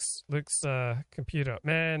now? Luke's computer.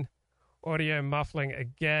 Man, audio muffling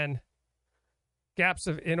again. Gaps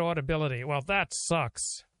of inaudibility. Well, that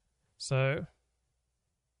sucks. So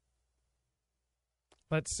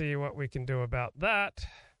let's see what we can do about that.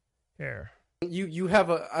 Here. You have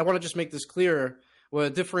I want to just make this clear.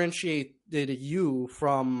 What differentiated you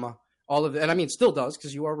from all of it, and I mean still does,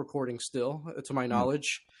 because you are recording still, to my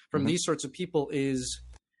knowledge, from these sorts of people is,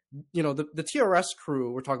 you know, the TRS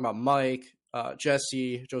crew. We're talking about Mike,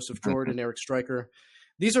 Jesse, Joseph Jordan, Eric Stryker.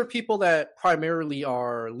 These are people that primarily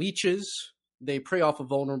are leeches. They prey off of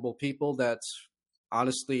vulnerable people that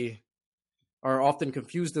honestly are often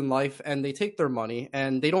confused in life, and they take their money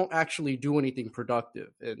and they don't actually do anything productive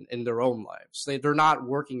in their own lives. They're not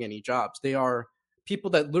working any jobs. They are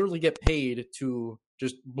people that literally get paid to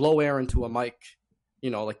just blow air into a mic,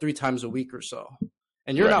 you know, like 3 times a week or so.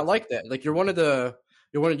 And you're not like that. Like you were one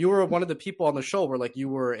of the people on the show where like you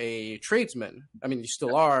were a tradesman. I mean, you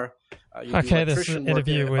still are. Okay, this is an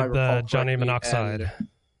interview with Johnny Monoxide.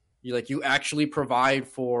 You actually provide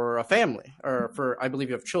for a family, or for, I believe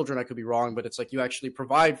you have children. I could be wrong, but it's like you actually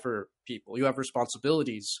provide for people. You have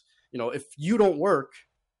responsibilities. You know, if you don't work,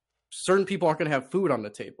 certain people aren't going to have food on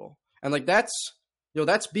the table. And like, that's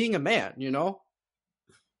being a man, you know?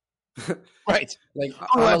 Right. Like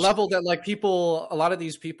on a level that like people, a lot of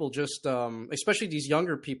these people just, especially these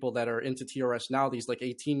younger people that are into TRS now, these like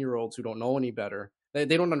 18-year-olds who don't know any better, they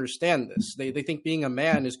don't understand this. They think being a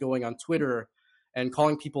man is going on Twitter and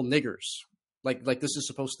calling people niggers. Like this is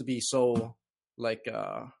supposed to be so like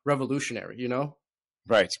revolutionary, you know?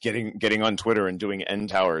 Right. Getting on Twitter and doing end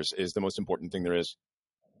towers is the most important thing there is.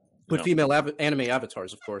 With female anime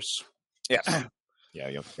avatars, of course. Yes. Yeah,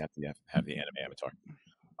 you have to have the anime avatar.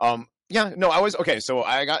 So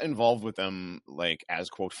I got involved with them like as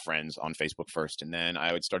quote friends on Facebook first, and then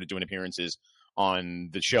I started doing appearances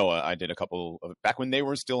on the show. I did a couple of back when they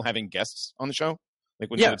were still having guests on the show. Like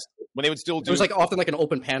when they would still do, it was like often like an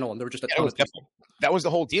open panel, and there were just a ton of people. That was the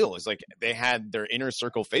whole deal. Is like they had their inner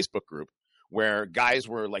circle Facebook group where guys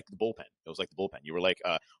were like the bullpen. It was like the bullpen. You were like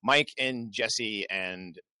Mike and Jesse,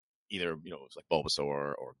 and either it was like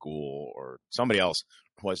Bulbasaur or Ghoul or somebody else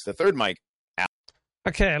was the third Mike.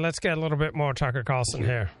 Okay, let's get a little bit more Tucker Carlson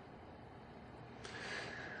here.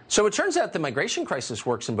 So it turns out the migration crisis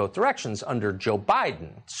works in both directions under Joe Biden.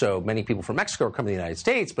 So many people from Mexico are coming to the United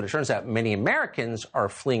States, but it turns out many Americans are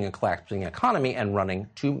fleeing a collapsing economy and running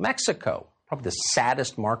to Mexico. Probably the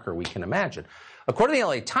saddest marker we can imagine. According to the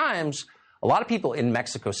LA Times, a lot of people in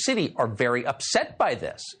Mexico City are very upset by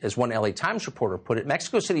this. As one LA Times reporter put it,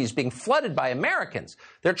 Mexico City is being flooded by Americans.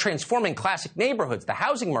 They're transforming classic neighborhoods, the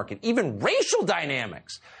housing market, even racial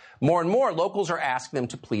dynamics. More and more, locals are asking them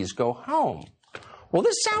to please go home. Well,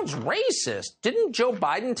 this sounds racist. Didn't Joe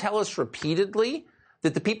Biden tell us repeatedly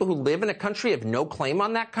that the people who live in a country have no claim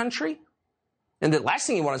on that country? And the last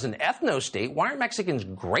thing you want is an ethno-state. Why aren't Mexicans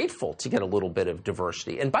grateful to get a little bit of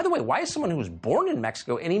diversity? And by the way, why is someone who was born in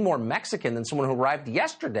Mexico any more Mexican than someone who arrived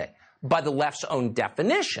yesterday by the left's own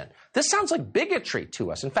definition? This sounds like bigotry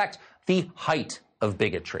to us. In fact, the height of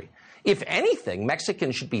bigotry. If anything,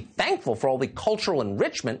 Mexicans should be thankful for all the cultural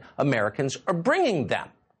enrichment Americans are bringing them,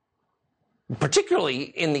 particularly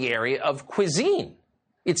in the area of cuisine.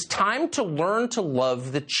 It's time to learn to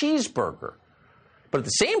love the cheeseburger. But at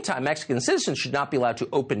the same time, Mexican citizens should not be allowed to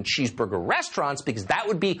open cheeseburger restaurants because that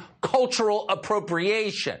would be cultural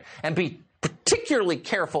appropriation. And be particularly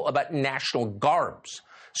careful about national garbs.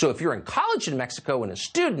 So if you're in college in Mexico and a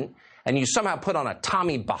student and you somehow put on a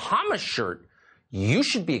Tommy Bahama shirt, you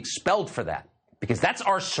should be expelled for that because that's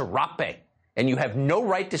our serape. And you have no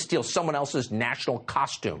right to steal someone else's national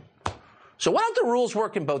costume. So why don't the rules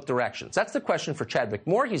work in both directions? That's the question for Chadwick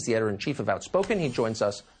Moore. He's the editor-in-chief of Outspoken. He joins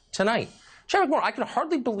us tonight. Chadwick Moore, I can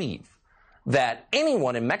hardly believe that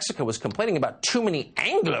anyone in Mexico was complaining about too many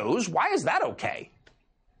Anglos. Why is that okay?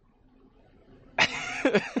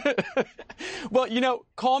 Well,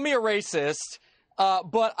 call me a racist,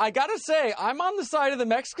 but I gotta say, I'm on the side of the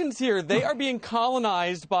Mexicans here. They are being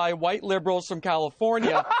colonized by white liberals from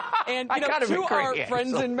California. And, to our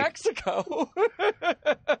friends in Mexico,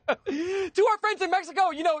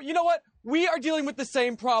 you know what? We are dealing with the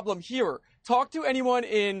same problem here. Talk to anyone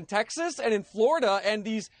in Texas and in Florida, and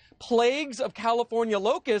these plagues of California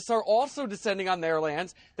locusts are also descending on their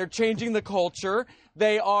lands. They're changing the culture.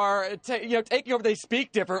 They are, taking over. They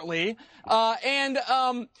speak differently.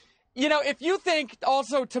 If you think,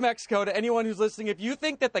 also to Mexico, to anyone who's listening, if you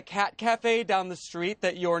think that the cat cafe down the street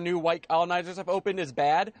that your new white colonizers have opened is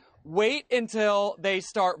bad, wait until they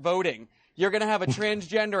start voting. You're going to have a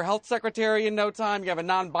transgender health secretary in no time. You have a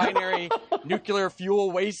non-binary nuclear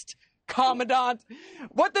fuel waste Commandant.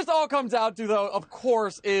 What this all comes out to, though, of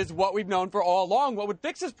course, is what we've known for all along. What would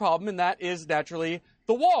fix this problem, and that is naturally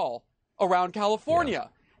the wall around California.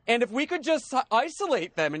 Yeah. And if we could just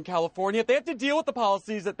isolate them in California, if they have to deal with the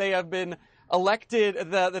policies that they have been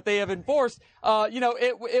elected, that they have enforced,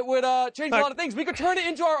 it would change a lot of things. We could turn it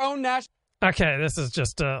into our own national... Okay, this is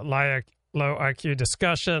just a low IQ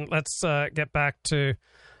discussion. Let's get back to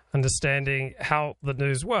understanding how the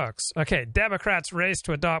news works. Okay, Democrats race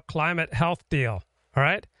to adopt climate health deal. All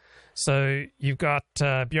right? So you've got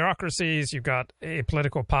bureaucracies, you've got a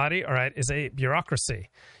political party, all right, is a bureaucracy.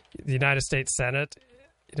 The United States Senate,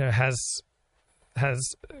 has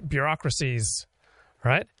bureaucracies,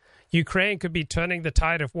 right? Ukraine could be turning the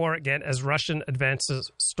tide of war again as Russian advances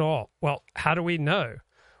stall. Well, how do we know?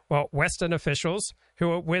 Well, Western officials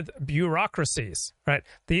who are with bureaucracies, right?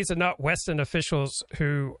 These are not Western officials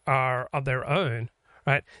who are of their own,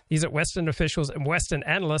 right? These are Western officials and Western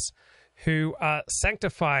analysts who are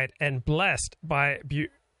sanctified and blessed by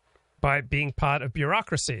being part of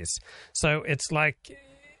bureaucracies. So it's like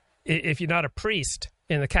if you're not a priest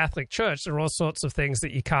in the Catholic Church, there are all sorts of things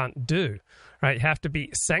that you can't do, right? You have to be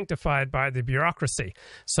sanctified by the bureaucracy.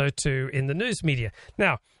 So too in the news media.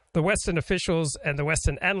 Now, the Western officials and the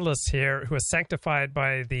Western analysts here who are sanctified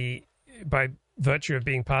by virtue of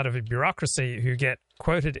being part of a bureaucracy who get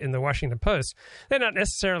quoted in the Washington Post, they're not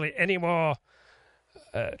necessarily any more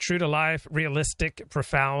true to life, realistic,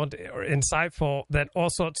 profound, or insightful than all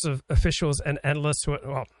sorts of officials and analysts who are,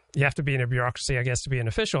 well, you have to be in a bureaucracy, I guess, to be an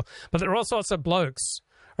official. But there are all sorts of blokes,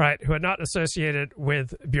 right, who are not associated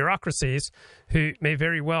with bureaucracies who may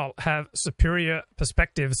very well have superior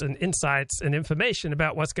perspectives and insights and information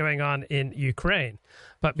about what's going on in Ukraine.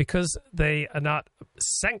 But because they are not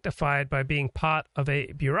sanctified by being part of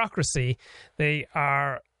a bureaucracy, they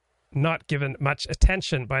are not given much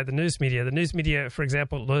attention by the news media. The news media, for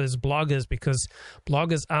example, lures bloggers because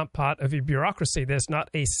bloggers aren't part of a bureaucracy. There's not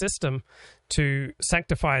a system to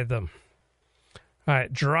sanctify them. All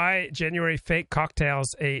right, dry January fake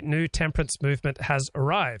cocktails, a new temperance movement has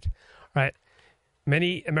arrived. All right,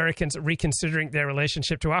 many Americans are reconsidering their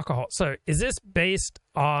relationship to alcohol. So is this based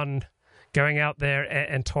on going out there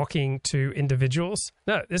and talking to individuals?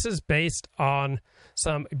 No, this is based on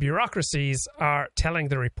some bureaucracies are telling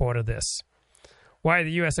the reporter this. Why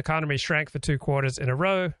the U.S. economy shrank for 2 quarters in a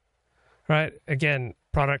row, right? Again,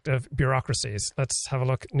 product of bureaucracies. Let's have a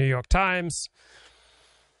look at New York Times.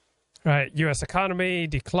 Right, U.S. economy,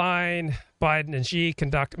 decline. Biden and Xi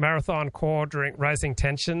conduct marathon call during rising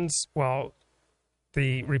tensions. Well,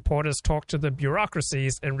 the reporters talk to the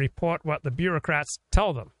bureaucracies and report what the bureaucrats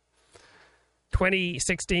tell them.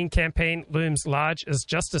 2016 campaign looms large as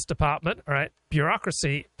Justice Department. All right,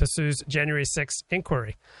 bureaucracy pursues January 6th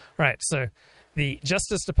inquiry. All right, so the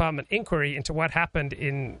Justice Department inquiry into what happened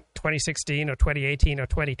in 2016 or 2018 or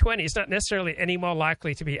 2020 is not necessarily any more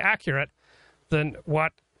likely to be accurate than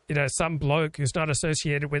what some bloke who's not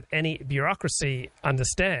associated with any bureaucracy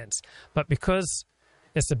understands. But because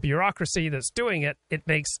it's the bureaucracy that's doing it, it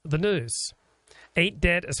makes the news. 8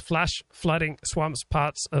 dead as flash flooding swamps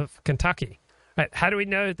parts of Kentucky. Right. How do we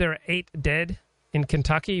know there are 8 dead in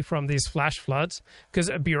Kentucky from these flash floods? Because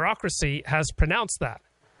a bureaucracy has pronounced that.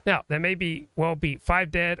 Now, there may be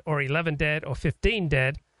 5 dead or 11 dead or 15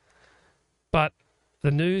 dead, but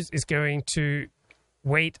the news is going to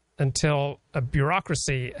wait until a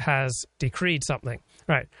bureaucracy has decreed something.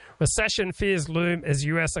 Right. Recession fears loom as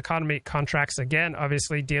U.S. economy contracts again,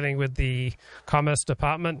 obviously dealing with the Commerce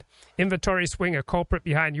Department. Inventory swing a culprit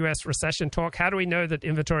behind U.S. recession talk. How do we know that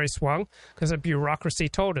inventory swung? Because a bureaucracy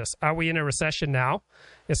told us. Are we in a recession now?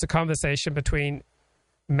 It's a conversation between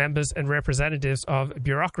members and representatives of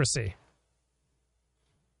bureaucracy.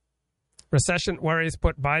 Recession worries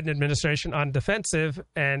put Biden administration on defensive,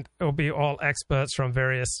 and it will be all experts from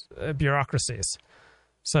various bureaucracies.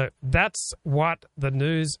 So that's what the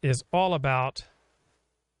news is all about.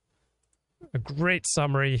 A great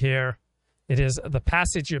summary here. It is the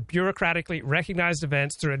passage of bureaucratically recognized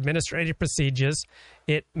events through administrative procedures.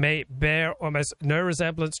 It may bear almost no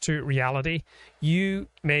resemblance to reality. You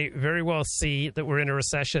may very well see that we're in a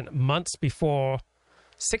recession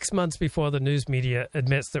 6 months before the news media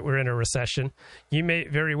admits that we're in a recession. You may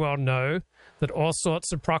very well know that all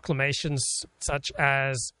sorts of proclamations such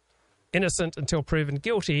as innocent until proven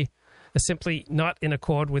guilty are simply not in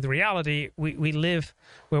accord with reality. We live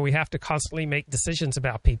where we have to constantly make decisions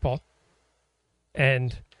about people,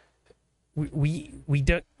 and we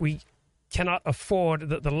cannot afford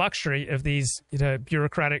the luxury of these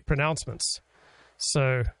bureaucratic pronouncements.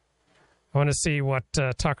 So I want to see what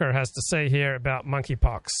Tucker has to say here about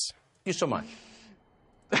monkeypox. Thank you so much.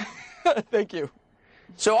 Thank you.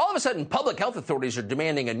 So all of a sudden, public health authorities are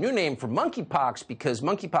demanding a new name for monkeypox because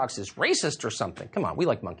monkeypox is racist or something. Come on, we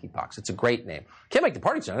like monkeypox. It's a great name. Can't make the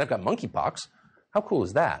party tonight. I've got monkeypox. How cool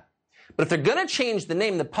is that? But if they're going to change the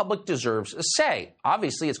name, the public deserves a say.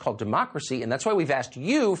 Obviously, it's called democracy, and that's why we've asked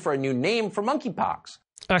you for a new name for monkeypox.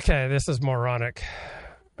 Okay, this is moronic.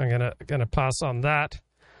 I'm gonna pass on that.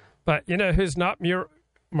 But you know who's not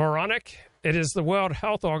moronic? It is the World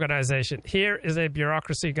Health Organization. Here is a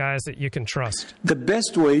bureaucracy, guys, that you can trust. The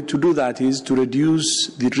best way to do that is to reduce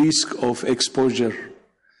the risk of exposure.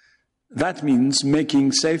 That means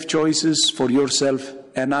making safe choices for yourself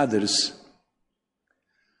and others.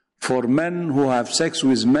 For men who have sex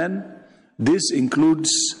with men, this includes,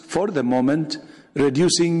 for the moment,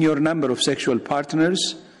 reducing your number of sexual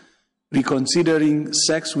partners, reconsidering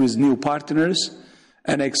sex with new partners,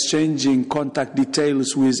 and exchanging contact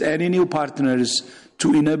details with any new partners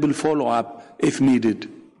to enable follow-up if needed.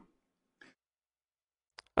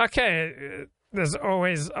 Okay, there's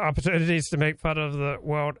always opportunities to make fun of the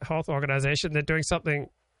World Health Organization. They're doing something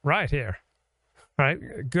right here, right?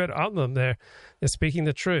 Good on them. They're speaking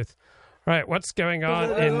the truth. Right, what's going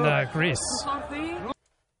on in Greece?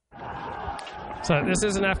 So this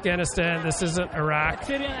isn't Afghanistan. This isn't Iraq.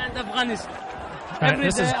 Right,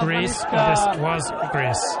 this is Greece. This was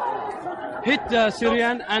Greece. Hit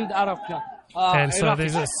Syrian and Arab. And so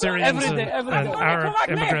these are Syrians and Arab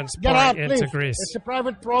immigrants pouring into Greece. It's a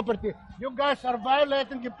private property. You guys are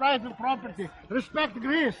violating the private property. Respect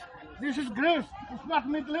Greece. This is Greece. It's not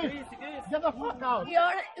Middle East. Get the fuck out. We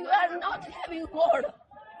are not having war.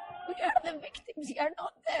 We are the victims. We are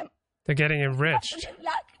not them. They're getting enriched.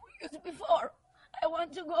 Like we used before. I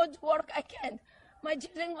want to go to work. I can't. My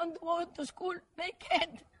children want to go to school. They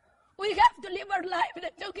can't. We have to live our life.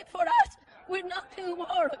 They took it for us. We're not in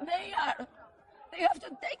war. They are. They have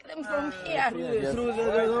to take them from here.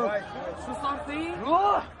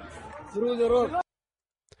 Through the road.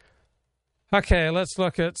 Okay, let's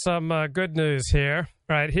look at some good news here.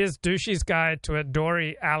 Right, here's Dushi's guide to a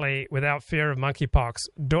Dori alley without fear of monkeypox.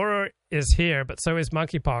 Dori is here, but so is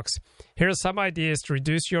monkeypox. Here are some ideas to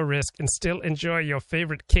reduce your risk and still enjoy your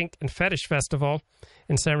favorite kink and fetish festival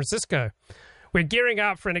in San Francisco. We're gearing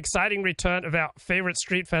up for an exciting return of our favorite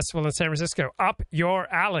street festival in San Francisco, Up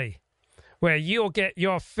Your Alley, where you'll get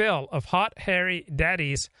your fill of hot, hairy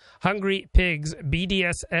daddies, hungry pigs,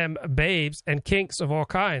 BDSM babes, and kinks of all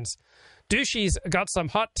kinds. Dushi's got some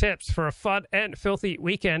hot tips for a fun and filthy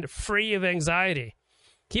weekend free of anxiety.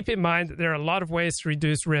 Keep in mind that there are a lot of ways to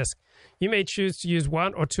reduce risk. You may choose to use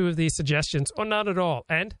one or two of these suggestions or none at all.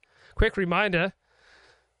 And quick reminder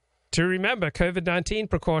to remember COVID-19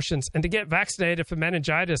 precautions and to get vaccinated for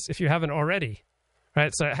meningitis if you haven't already.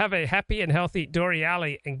 Right, so have a happy and healthy Dori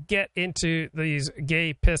Alley and get into these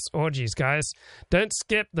gay piss orgies, guys. Don't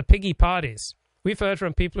skip the piggy parties. We've heard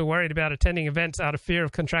from people who are worried about attending events out of fear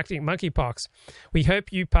of contracting monkeypox. We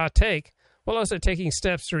hope you partake while also taking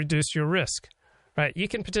steps to reduce your risk. Right, you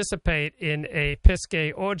can participate in a piss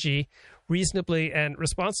gay orgy reasonably and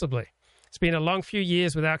responsibly. It's been a long few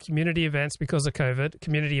years without community events because of COVID.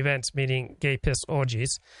 Community events meaning gay piss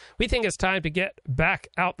orgies. We think it's time to get back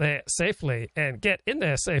out there safely and get in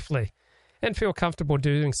there safely and feel comfortable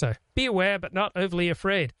doing so. Be aware but not overly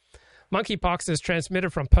afraid. Monkeypox is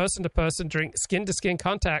transmitted from person to person during skin-to-skin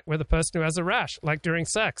contact with a person who has a rash, like during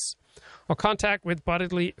sex, or contact with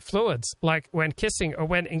bodily fluids, like when kissing or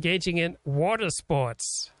when engaging in water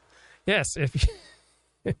sports. Yes, if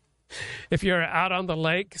you're out on the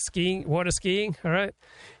lake skiing, water skiing, all right,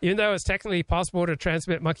 even though it's technically possible to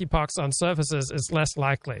transmit monkeypox on surfaces, it's less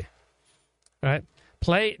likely, right?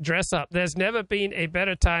 Play dress up. There's never been a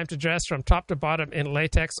better time to dress from top to bottom in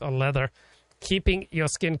latex or leather. Keeping your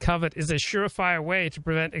skin covered is a surefire way to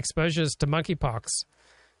prevent exposures to monkeypox.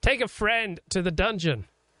 Take a friend to the dungeon.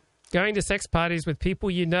 Going to sex parties with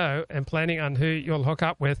people you know and planning on who you'll hook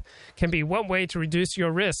up with can be one way to reduce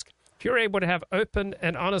your risk if you're able to have open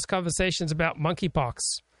and honest conversations about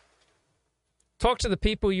monkeypox. Talk to the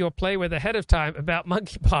people you'll play with ahead of time about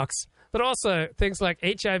monkeypox, but also things like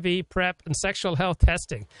HIV, PrEP, and sexual health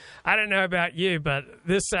testing. I don't know about you, but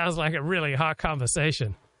this sounds like a really hard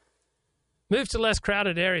conversation. Move to less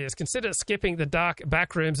crowded areas. Consider skipping the dark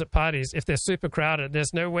back rooms at parties if they're super crowded.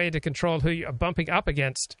 There's no way to control who you're bumping up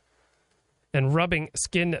against and rubbing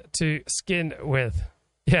skin to skin with.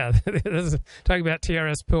 Yeah, this is talking about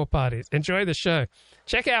TRS pool parties. Enjoy the show.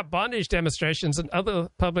 Check out bondage demonstrations and other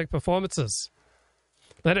public performances.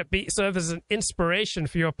 Let it serve as an inspiration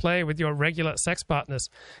for your play with your regular sex partners.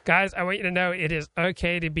 Guys, I want you to know it is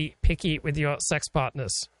okay to be picky with your sex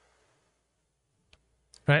partners.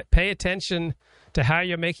 Right? Pay attention to how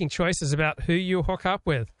you're making choices about who you hook up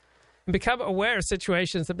with. and become aware of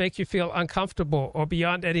situations that make you feel uncomfortable or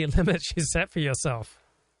beyond any limits you set for yourself.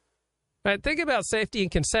 Right, think about safety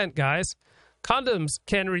and consent, guys. Condoms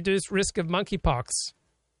can reduce risk of monkeypox.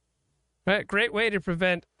 Right, great way to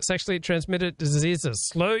prevent sexually transmitted diseases.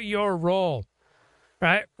 Slow your roll.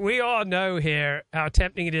 Right, we all know here how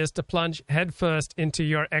tempting it is to plunge headfirst into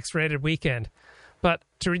your X-rated weekend. But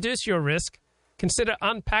to reduce your risk, consider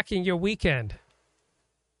unpacking your weekend.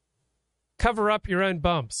 Cover up your own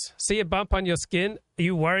bumps. See a bump on your skin? Are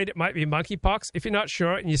you worried it might be monkeypox? If you're not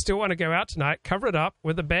sure and you still want to go out tonight, cover it up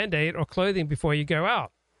with a Band-Aid or clothing before you go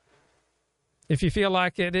out. If you feel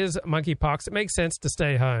like it is monkeypox, it makes sense to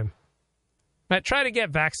stay home. Right, try to get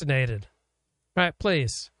vaccinated. Right,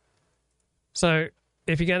 please. So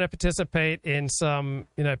if you're going to participate in some,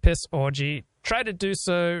 piss orgy, try to do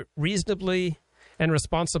so reasonably and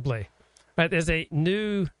responsibly. Right, there's a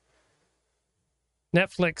new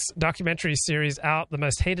Netflix documentary series out, The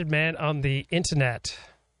Most Hated Man on the Internet.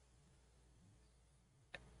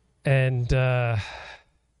 And,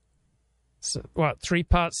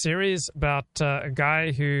 3-part series about a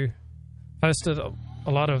guy who posted a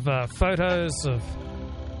lot of photos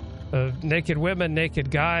of naked women, naked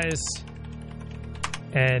guys,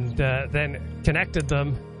 and then connected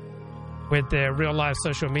them with their real-life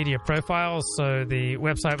social media profiles. So the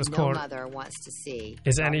website was called... No mother wants to see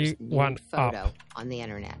Is Anyone photo Up? On the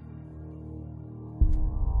internet.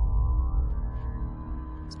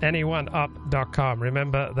 AnyoneUp.com.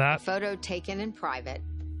 Remember that? A photo taken in private,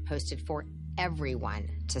 posted for everyone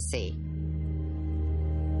to see.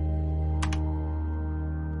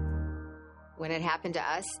 When it happened to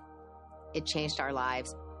us, it changed our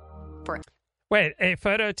lives for... Wait, a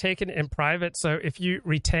photo taken in private. So if you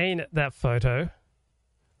retain that photo,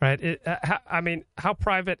 right? How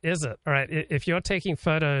private is it? All right, if you're taking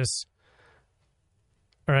photos,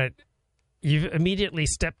 all right, you've immediately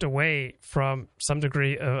stepped away from some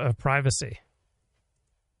degree of privacy.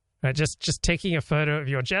 Right, just taking a photo of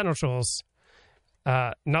your genitals,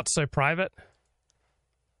 not so private.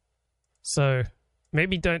 So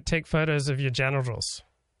maybe don't take photos of your genitals.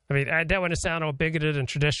 I mean, I don't want to sound all bigoted and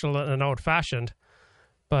traditional and old-fashioned,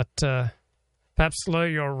 but perhaps slow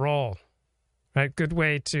your roll. Right? Good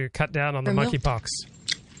way to cut down on the monkeypox.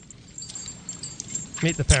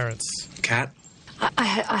 Meet the parents. Cat? I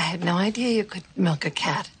had no idea you could milk a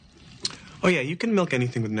cat. Oh, yeah, you can milk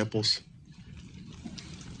anything with nipples.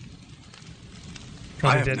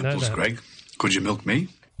 Probably I have didn't know nipples, that. Greg. Could you milk me?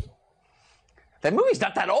 That movie's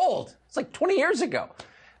not that old. It's like 20 years ago.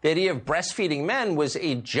 The idea of breastfeeding men was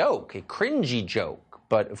a joke, a cringy joke.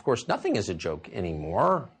 But, of course, nothing is a joke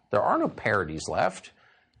anymore. There are no parodies left.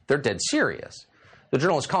 They're dead serious. The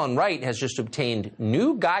journalist Colin Wright has just obtained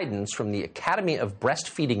new guidance from the Academy of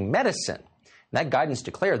Breastfeeding Medicine. And that guidance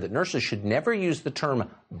declared that nurses should never use the term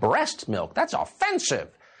breast milk. That's offensive.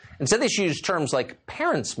 Instead, they should use terms like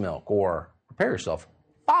parent's milk or, prepare yourself,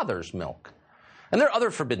 father's milk. And there are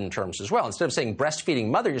other forbidden terms as well. Instead of saying breastfeeding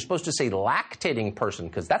mother, you're supposed to say lactating person,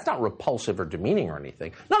 because that's not repulsive or demeaning or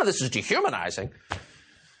anything. None of this is dehumanizing.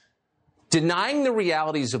 Denying the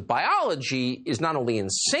realities of biology is not only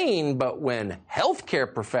insane, but when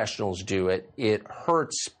healthcare professionals do it, it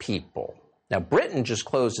hurts people. Now, Britain just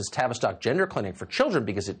closed its Tavistock Gender Clinic for children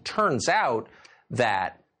because it turns out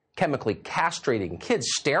that chemically castrating kids,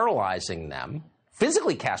 sterilizing them,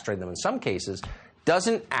 physically castrating them in some cases,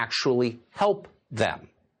 doesn't actually help them.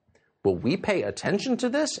 Will we pay attention to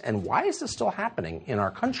this? And why is this still happening in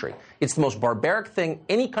our country? It's the most barbaric thing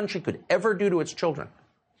any country could ever do to its children.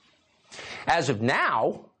 As of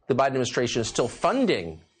now, the Biden administration is still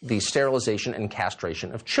funding the sterilization and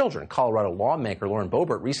castration of children. Colorado lawmaker Lauren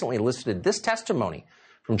Boebert recently elicited this testimony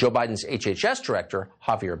from Joe Biden's HHS director,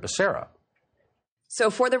 Javier Becerra. So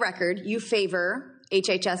for the record, you favor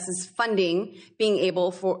HHS's funding being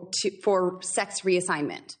able for sex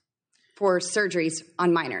reassignment for surgeries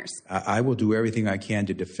on minors. I will do everything I can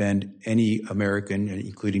to defend any American,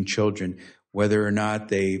 including children, whether or not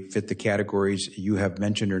they fit the categories you have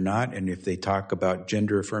mentioned or not. And if they talk about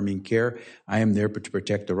gender-affirming care, I am there to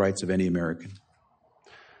protect the rights of any American.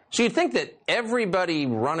 So you'd think that everybody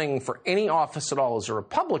running for any office at all as a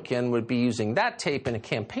Republican would be using that tape in a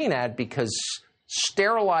campaign ad, because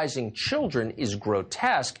sterilizing children is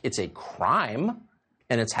grotesque. It's a crime,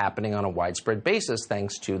 and it's happening on a widespread basis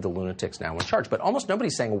thanks to the lunatics now in charge. But almost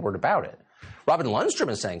nobody's saying a word about it. Robin Lundstrom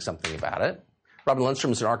is saying something about it. Robin Lundstrom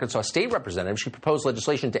is an Arkansas state representative. She proposed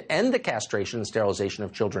legislation to end the castration and sterilization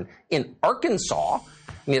of children in Arkansas,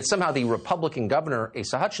 and yet somehow the Republican governor,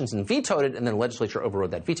 Asa Hutchinson, vetoed it, and then the legislature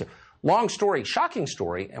overrode that veto. Long story, shocking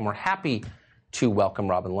story, and we're happy to welcome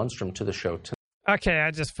Robin Lundstrom to the show tonight. Okay, I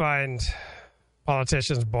just find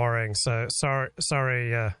politicians boring. So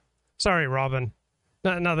sorry, Robin.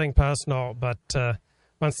 Nothing personal, but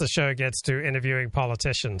once the show gets to interviewing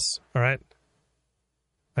politicians, all right,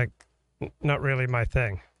 like not really my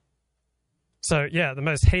thing. So yeah, the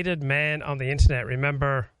most hated man on the internet.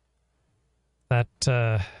 Remember that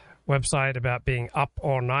website about being up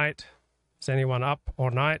all night? Is anyone up all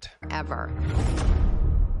night? Ever.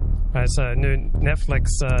 It's a new Netflix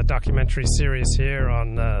documentary series here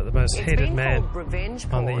on the most hated man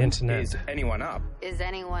on the internet. Is anyone up? Is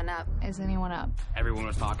anyone up? Is anyone up? Everyone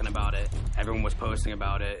was talking about it. Everyone was posting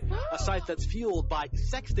about it. A site that's fueled by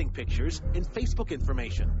sexting pictures and Facebook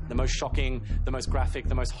information. The most shocking, the most graphic,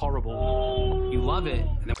 the most horrible. You love it.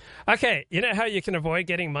 Okay, you know how you can avoid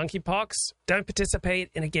getting monkeypox? Don't participate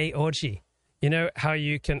in a gay orgy. You know how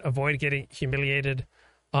you can avoid getting humiliated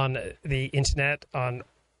on the internet, on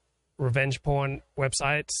revenge porn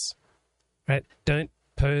websites, right? Don't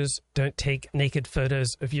take naked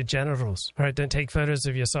photos of your genitals, right? Don't take photos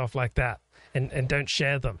of yourself like that, and don't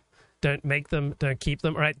share them. Don't make them, don't keep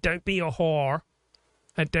them, right? Don't be a whore,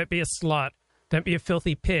 right? Don't be a slut, don't be a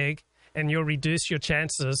filthy pig, and you'll reduce your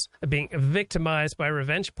chances of being victimized by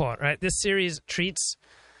revenge porn, right? This series treats,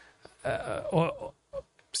 or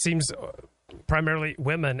seems primarily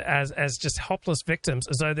women as just helpless victims,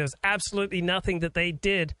 as though there's absolutely nothing that they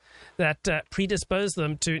did that predisposed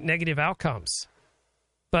them to negative outcomes.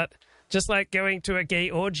 But just like going to a gay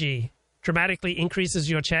orgy dramatically increases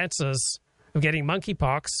your chances of getting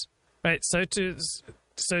monkeypox, right? So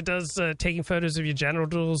does taking photos of your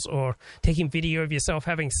genitals or taking video of yourself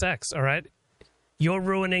having sex, all right? You're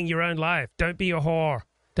ruining your own life. Don't be a whore.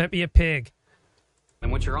 Don't be a pig.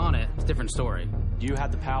 And once you're on it, it's a different story. You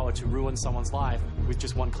had the power to ruin someone's life with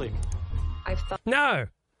just one click. No.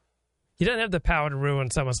 You don't have the power to ruin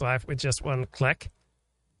someone's life with just one click.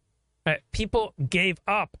 Right? People gave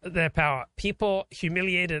up their power. People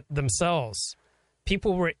humiliated themselves.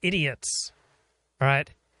 People were idiots. All right?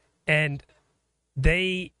 And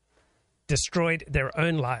they destroyed their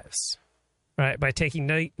own lives, right, by taking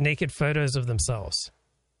naked photos of themselves.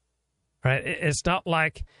 Right? It's not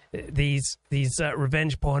like these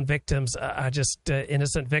revenge porn victims are just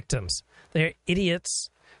innocent victims. They're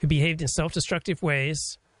idiots who behaved in self-destructive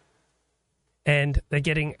ways, and they're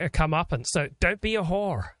getting a comeuppance. So don't be a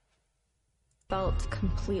whore. Felt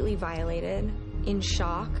completely violated, in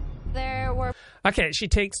shock. There were... Okay, she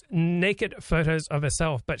takes naked photos of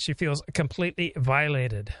herself, but she feels completely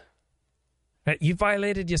violated. Right? You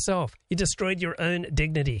violated yourself. You destroyed your own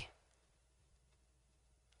dignity.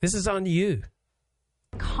 This is on you.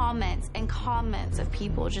 Comments and comments of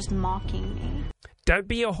people just mocking me. Don't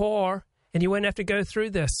be a whore, and you won't have to go through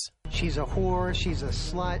this. She's a whore, she's a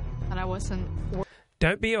slut. And I wasn't...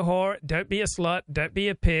 Don't be a whore, don't be a slut, don't be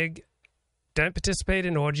a pig, don't participate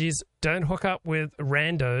in orgies, don't hook up with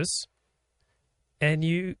randos, and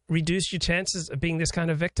you reduce your chances of being this kind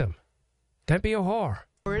of victim. Don't be a whore.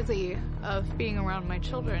 Worthy of being around my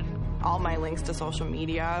children. All my links to social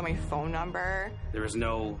media, my phone number. There was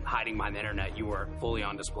no hiding behind the internet. You were fully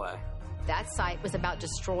on display. That site was about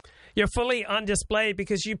destroying. You're fully on display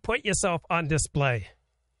because you put yourself on display.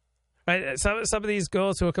 Right? Some of these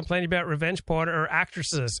girls who are complaining about revenge porn are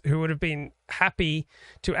actresses who would have been happy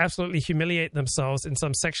to absolutely humiliate themselves in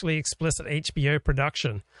some sexually explicit HBO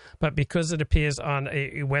production, but because it appears on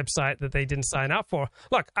a website that they didn't sign up for.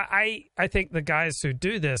 Look, I think the guys who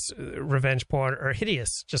do this revenge porn are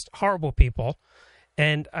hideous, just horrible people,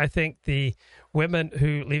 and I think the women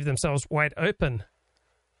who leave themselves wide open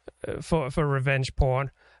for revenge porn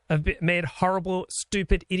have made horrible,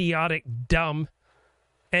 stupid, idiotic, dumb,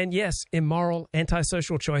 and yes, immoral,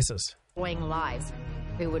 antisocial choices. Lives.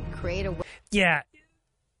 Who would create a... Yeah,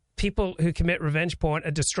 people who commit revenge porn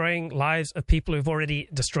are destroying lives of people who've already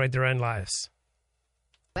destroyed their own lives.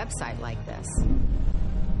 Website like this.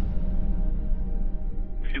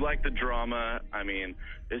 If you like the drama, I mean,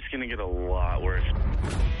 it's going to get a lot worse.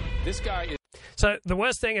 This guy is... So the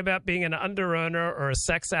worst thing about being an underowner or a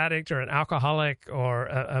sex addict or an alcoholic or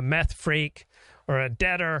a meth freak or a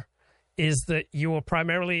debtor is that you will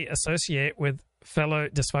primarily associate with fellow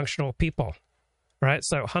dysfunctional people, right?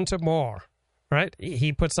 So Hunter Moore, right?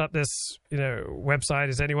 He puts up this, website,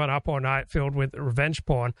 Is Anyone Up All Night, filled with revenge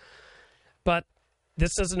porn. But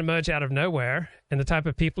this doesn't emerge out of nowhere, and the type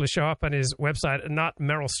of people who show up on his website are not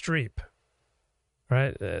Meryl Streep,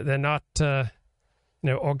 right? They're not,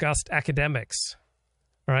 august academics,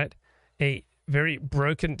 right? A very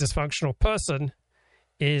broken, dysfunctional person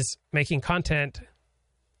is making content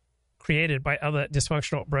created by other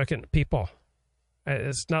dysfunctional, broken people.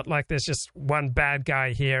 It's not like there's just one bad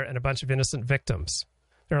guy here and a bunch of innocent victims.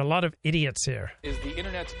 There are a lot of idiots here. Is the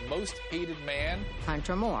internet's most hated man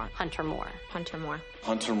Hunter Moore. Hunter Moore. Hunter Moore.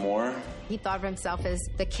 Hunter Moore? He thought of himself as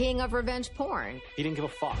the king of revenge porn. He didn't give a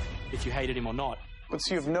fuck if you hated him or not. But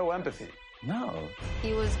so you have no empathy? No.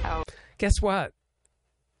 He was out. Guess what?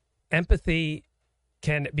 Empathy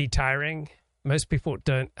can be tiring. Most people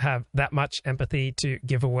don't have that much empathy to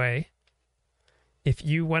give away. If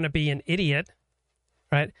you want to be an idiot,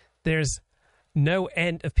 right, there's no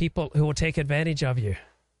end of people who will take advantage of you.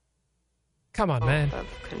 Come on, man. Of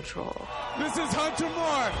control. This is Hunter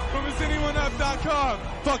Moore from IsAnyoneUp.com.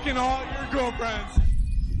 Fucking all your girlfriends.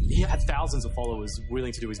 He had thousands of followers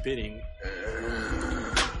willing to do his bidding.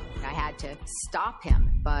 I had to stop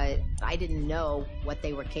him, but I didn't know what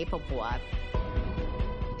they were capable of.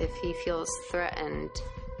 If he feels threatened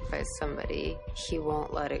by somebody, he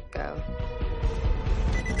won't let it go.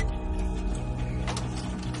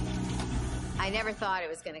 I never thought it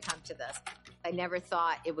was going to come to this. I never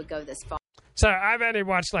thought it would go this far. So I've only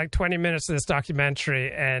watched like 20 minutes of this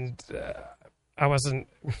documentary, and I wasn't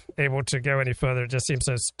able to go any further. It just seems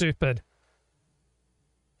so stupid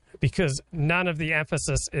because none of the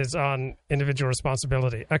emphasis is on individual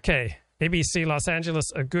responsibility. Okay, ABC Los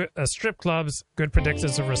Angeles, strip clubs, good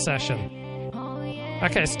predictors of recession.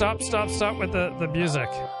 Okay, stop with the music.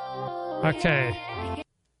 Okay,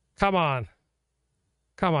 come on,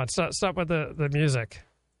 stop with the music.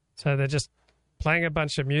 So they're just playing a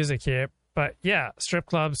bunch of music here. But yeah, strip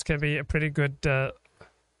clubs can be a pretty good...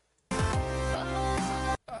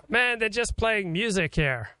 Man, they're just playing music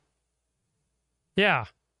here. Yeah,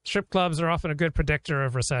 strip clubs are often a good predictor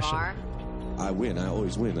of recession. I win. I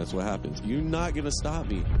always win. That's what happens. You're not going to stop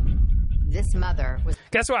me. This mother was...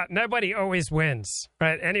 Guess what? Nobody always wins,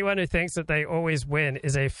 right? Anyone who thinks that they always win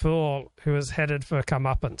is a fool who is headed for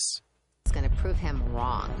comeuppance. It's going to prove him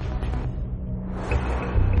wrong.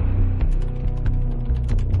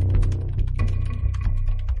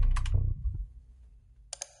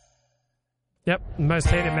 Yep, most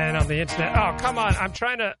hated man on the internet. Oh, come on! I'm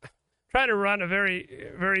trying to run a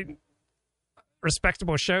very, very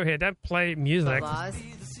respectable show here. Don't play music.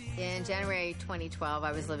 In January 2012,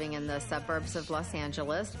 I was living in the suburbs of Los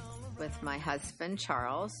Angeles with my husband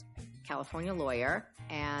Charles, California lawyer,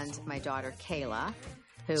 and my daughter Kayla,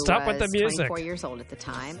 who was 24 years old at the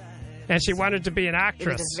time. And she wanted to be an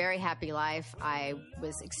actress. It was a very happy life. I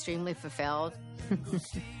was extremely fulfilled.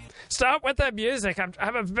 Stop with that music.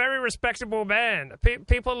 I'm a very respectable man.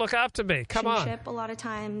 People look up to me. Come on. A lot of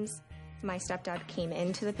times, my stepdad came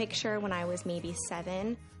into the picture when I was maybe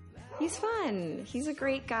 7. He's fun. He's a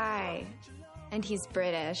great guy. And he's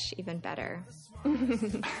British, even better.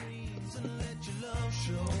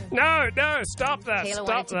 No, stop that. Kayla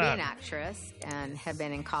wanted to be an actress and had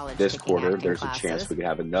been in college. This quarter, there's a chance we could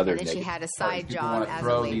have another. And then she had a side job as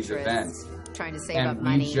a waitress, trying to save and up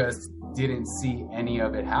money. We just didn't see any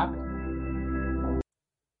of it happen.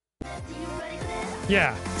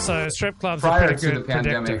 Yeah, so strip clubs Prior are pretty to good the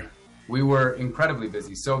pandemic, predictor. we were incredibly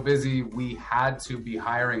busy. So busy, we had to be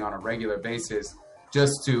hiring on a regular basis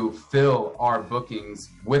just to fill our bookings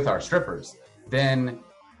with our strippers. Then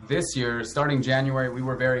this year, starting January, we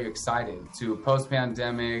were very excited to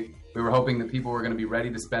post-pandemic. We were hoping that people were going to be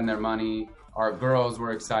ready to spend their money. Our girls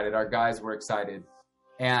were excited. Our guys were excited.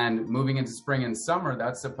 And moving into spring and summer,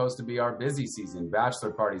 that's supposed to be our busy season.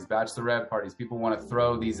 Bachelor parties, bachelorette parties. People want to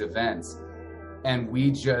throw these events. And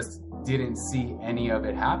we just didn't see any of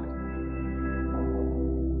it happen.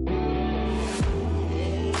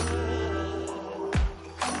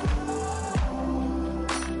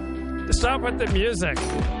 Stop with the music.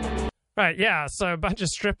 Right, yeah, so a bunch of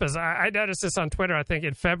strippers. I noticed this on Twitter, I think,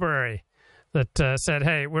 in February, that said,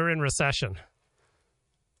 hey, we're in recession.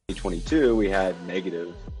 2022, we had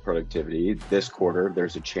negative productivity. This quarter,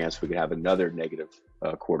 there's a chance we could have another negative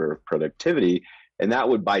quarter of productivity. And that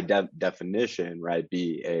would, by definition, right,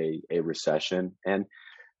 be a recession. And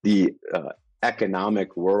the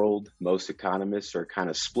economic world, most economists are kind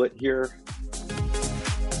of split here.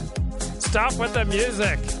 Stop with the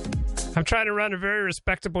music. I'm trying to run a very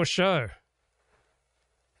respectable show.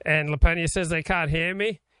 And Laponia says they can't hear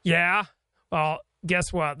me. Yeah. Well,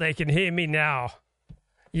 guess what? They can hear me now.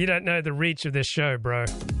 You don't know the reach of this show, bro.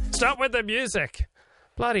 Stop with the music.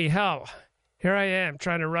 Bloody hell. Here I am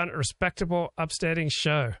trying to run a respectable, upstanding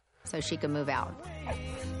show. So she can move out.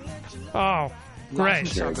 Oh,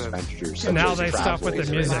 great. Now they stop with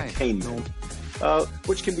the music.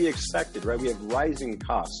 Which can be expected, right? We have rising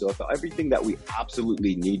costs. So if everything that we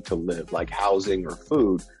absolutely need to live, like housing or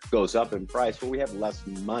food, goes up in price, well, we have less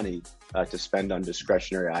money to spend on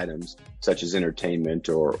discretionary items such as entertainment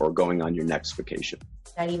or going on your next vacation.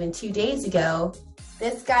 Not even 2 days ago,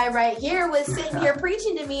 This guy right here was sitting here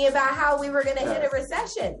preaching to me about how we were going to hit a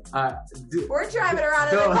recession. We're driving around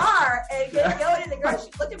in the car and going to the grocery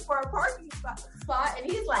looking for a parking spot,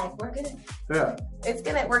 and he's like, "We're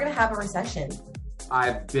gonna have a recession."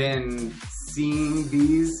 I've been seeing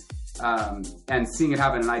these and seeing it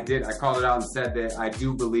happen, and I called it out and said that I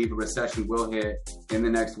do believe a recession will hit in the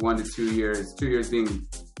next 1 to 2 years. 2 years being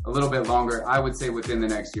a little bit longer. I would say within the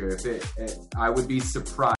next year. I would be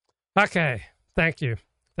surprised. Okay, thank you.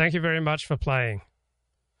 Thank you very much for playing.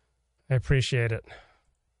 I appreciate it.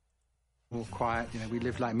 More quiet, we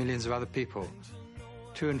live like millions of other people.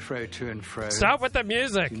 To and fro, to and fro. Stop with the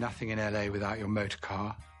music. Do nothing in LA without your motor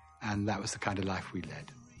car, and that was the kind of life we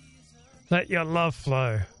led. Let your love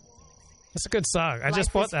flow. That's a good song. I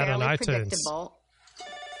just bought that on iTunes.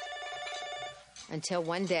 Until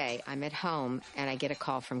one day, I'm at home and I get a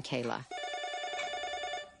call from Kayla.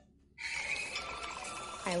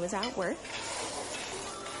 I was at work.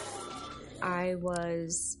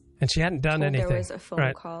 And she hadn't done anything. There was a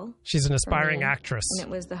phone call. She's an aspiring actress. And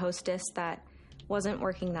it was the hostess that wasn't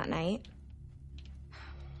working that night.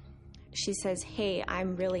 She says, "Hey,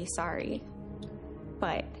 I'm really sorry,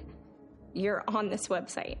 but you're on this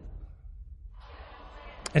website."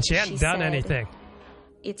 And she hadn't done anything.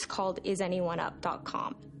 It's called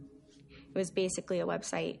isanyoneUp.com. It was basically a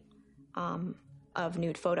website of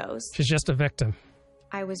nude photos. She's just a victim.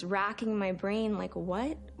 I was racking my brain like,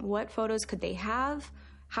 what photos could they have?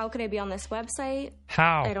 How could I be on this website?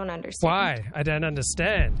 How? I don't understand. Why? I don't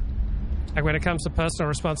understand. Like when it comes to personal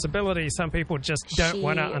responsibility, some people just don't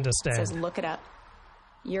want to understand. She says, look it up.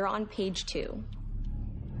 You're on page 2.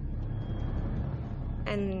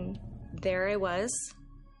 And there I was,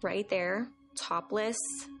 right there, topless,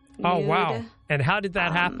 nude. Oh, wow. And how did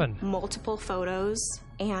that happen? Multiple photos,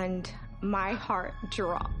 and my heart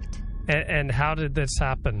dropped. And how did this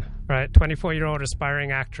happen, right? 24-year-old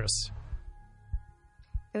aspiring actress.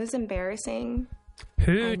 It was embarrassing.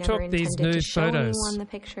 Who took these nude photos? Anyone the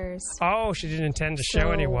pictures. Oh, she didn't intend to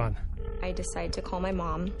show anyone. I decided to call my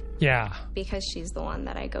mom. Yeah. Because she's the one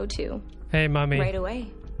that I go to. Hey, Mommy. Right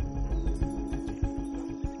away.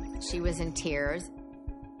 She was in tears.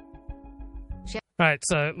 Right,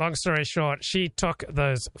 so long story short, she took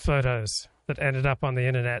those photos that ended up on the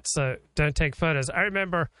internet. So don't take photos. I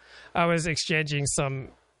remember I was exchanging some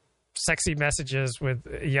sexy messages with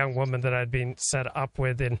a young woman that I'd been set up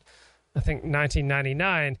with in, I think,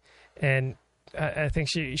 1999. And I think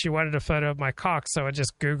she wanted a photo of my cock. So I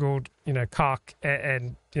just Googled, cock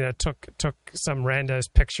and took some rando's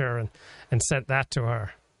picture and sent that to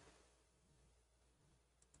her.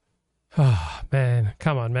 Oh, man.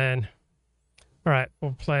 Come on, man. All right,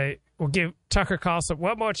 we'll give Tucker Carlson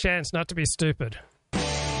one more chance not to be stupid.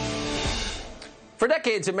 For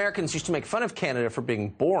decades, Americans used to make fun of Canada for being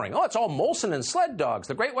boring. Oh, it's all Molson and sled dogs,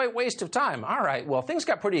 the great white waste of time. All right, well, things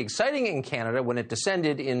got pretty exciting in Canada when it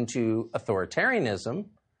descended into authoritarianism.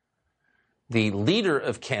 The leader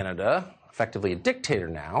of Canada, effectively a dictator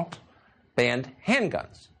now, banned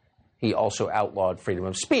handguns. He also outlawed freedom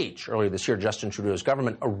of speech. Earlier this year, Justin Trudeau's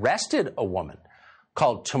government arrested a woman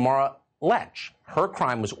called Tamara Lech. Her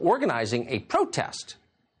crime was organizing a protest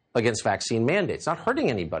against vaccine mandates, not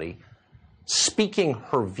hurting anybody, speaking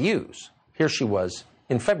her views. Here she was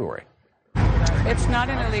in February. It's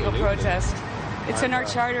not an illegal protest. It's in our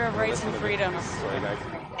Charter of Rights and Freedoms.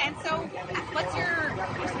 And so what's your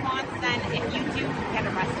response then if you do get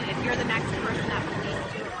arrested, if you're the next person that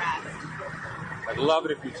police do arrest? I'd love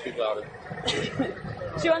it if you'd speak louder.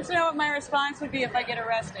 She wants to know what my response would be if I get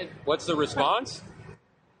arrested. What's the response?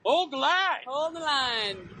 Hold the line! Hold the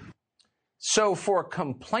line. So for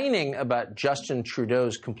complaining about Justin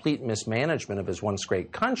Trudeau's complete mismanagement of his once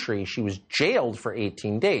great country, she was jailed for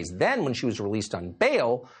 18 days. Then when she was released on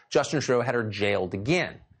bail, Justin Trudeau had her jailed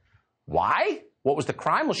again. Why? What was the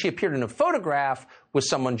crime? Well, she appeared in a photograph with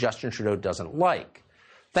someone Justin Trudeau doesn't like.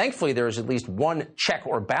 Thankfully, there is at least one check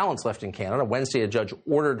or balance left in Canada. Wednesday, a judge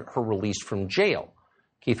ordered her released from jail.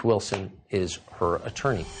 Keith Wilson is her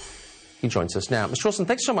attorney. He joins us now. Mr. Wilson,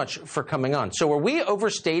 thanks so much for coming on. So are we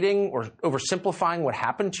overstating or oversimplifying what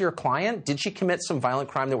happened to your client? Did she commit some violent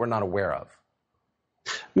crime that we're not aware of?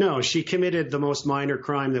 No, she committed the most minor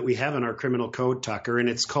crime that we have in our criminal code, Tucker, and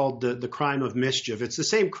it's called the crime of mischief. It's the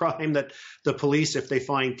same crime that the police, if they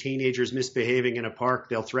find teenagers misbehaving in a park,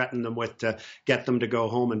 they'll threaten them with to get them to go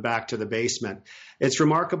home and back to the basement. It's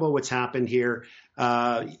remarkable what's happened here.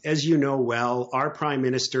 As you know well, our prime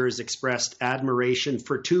minister has expressed admiration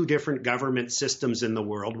for two different government systems in the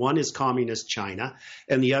world. One is communist China,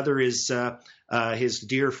 and the other is his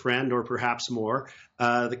dear friend, or perhaps more,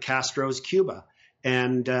 the Castro's Cuba.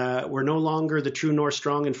 And we're no longer the true north,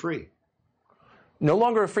 strong and free. no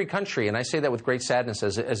longer a free country. And I say that with great sadness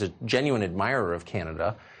as a genuine admirer of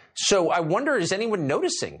Canada. So I wonder, is anyone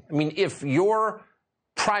noticing? I mean, if your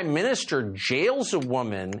prime minister jails a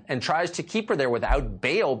woman and tries to keep her there without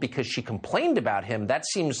bail because she complained about him, that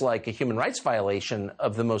seems like a human rights violation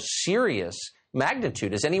of the most serious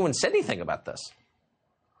magnitude. Has anyone said anything about this?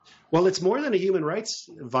 Well, it's more than a human rights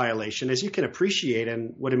violation, as you can appreciate,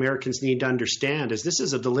 and what Americans need to understand is this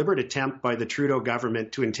is a deliberate attempt by the Trudeau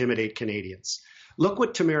government to intimidate Canadians. Look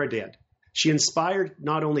what Tamara did. She inspired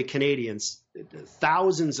not only Canadians,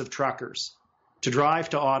 thousands of truckers to drive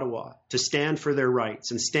to Ottawa, to stand for their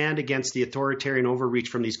rights and stand against the authoritarian overreach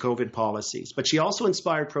from these COVID policies. But she also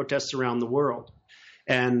inspired protests around the world.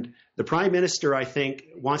 And the Prime Minister, I think,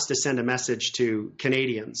 wants to send a message to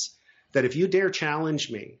Canadians that if you dare challenge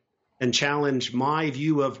me and challenge my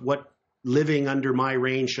view of what living under my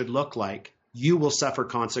reign should look like, you will suffer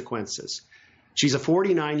consequences. She's a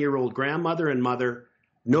 49-year-old grandmother and mother,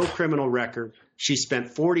 no criminal record. She spent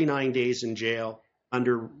 49 days in jail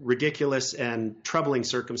under ridiculous and troubling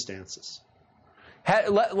circumstances.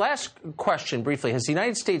 Last question, briefly. Has the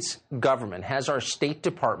United States government, has our State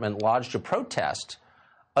Department lodged a protest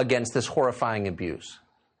against this horrifying abuse?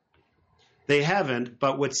 They haven't,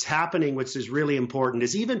 but what's happening, which is really important,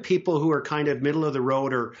 is even people who are kind of middle of the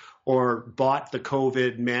road or bought the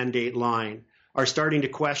COVID mandate line are starting to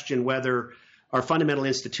question whether our fundamental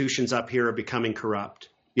institutions up here are becoming corrupt.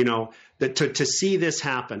 You know, that to see this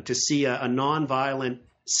happen, to see a nonviolent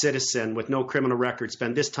citizen with no criminal record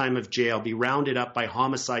spend this time of jail, be rounded up by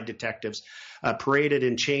homicide detectives, paraded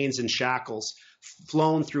in chains and shackles,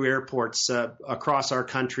 flown through airports across our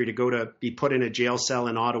country to go to be put in a jail cell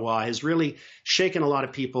in Ottawa, has really shaken a lot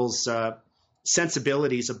of people's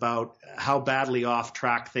sensibilities about how badly off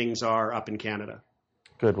track things are up in Canada.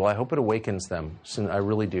 Good. Well, I hope it awakens them. I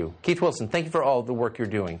really do. Keith Wilson, thank you for all the work you're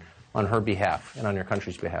doing on her behalf and on your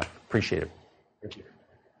country's behalf. Appreciate it. Thank you.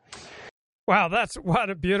 Wow, what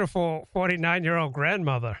a beautiful 49-year-old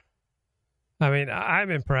grandmother. I mean, I'm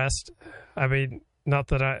impressed. I mean, not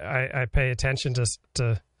that I pay attention to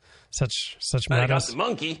such matters. I got the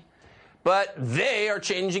monkey, but they are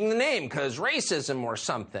changing the name because racism or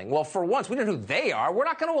something. Well, for once, we don't know who they are. We're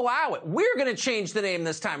not going to allow it. We're going to change the name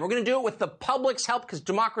this time. We're going to do it with the public's help because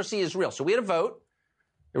democracy is real. So we had a vote.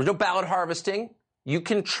 There was no ballot harvesting. You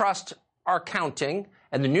can trust our counting.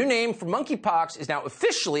 And the new name for monkeypox is now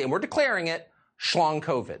officially, and we're declaring it, Schlong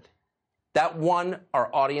COVID. That won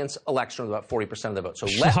our audience election with about 40% of the vote. So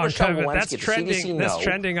let Michelle Walensky, the CDC, know. That's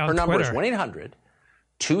trending on her number Twitter. is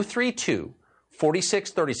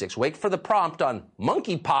 1-800-232-4636. Wait for the prompt on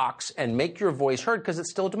monkeypox and make your voice heard because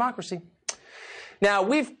it's still a democracy. Now,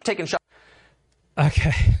 we've taken shots.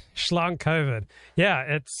 Okay, Schlong COVID. Yeah,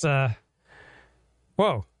 it's,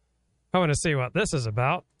 whoa. I want to see what this is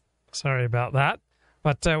about. Sorry about that.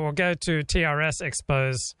 But we'll go to TRS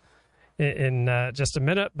Expose in just a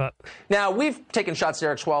minute. But now, we've taken shots at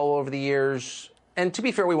Eric Swalwell over the years. And to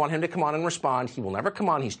be fair, we want him to come on and respond. He will never come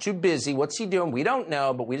on. He's too busy. What's he doing? We don't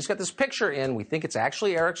know. But we just got this picture in. We think it's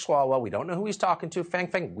actually Eric Swalwell. We don't know who he's talking to. Fang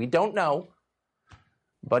Fang, we don't know.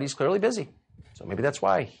 But he's clearly busy. So maybe that's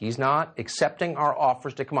why he's not accepting our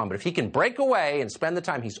offers to come on. But if he can break away and spend the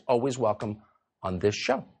time, he's always welcome on this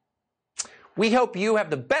show. We hope you have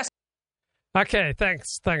the best. Okay,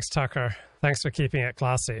 thanks, Tucker. Thanks for keeping it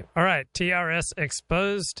classy. All right, TRS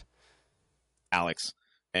Exposed. Alex.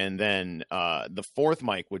 And then the fourth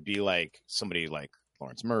mic would be like somebody like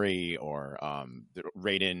Lawrence Murray or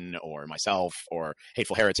Raiden or myself or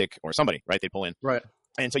Hateful Heretic or somebody, right? They pull in. Right.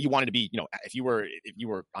 And so you wanted to be, if you were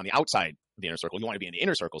on the outside of the inner circle, you wanted to be in the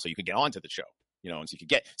inner circle so you could get onto the show. And so you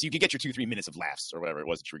could get your 2-3 minutes of laughs or whatever it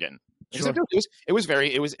was that you were getting. Sure. So it was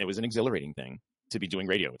an exhilarating thing to be doing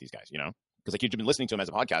radio with these guys, because like you'd been listening to them as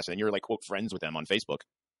a podcast and you're like quote friends with them on Facebook,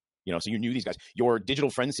 so you knew these guys. Your digital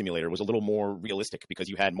friend simulator was a little more realistic because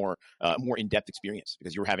you had more in-depth experience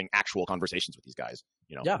because you were having actual conversations with these guys,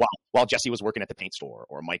 Yeah. while Jesse was working at the paint store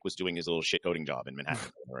or Mike was doing his little shit coding job in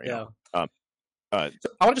Manhattan. So I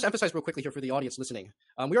want to just emphasize real quickly here for the audience listening.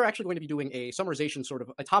 We are actually going to be doing a summarization, sort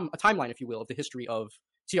of a timeline, if you will, of the history of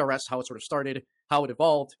TRS, how it sort of started, how it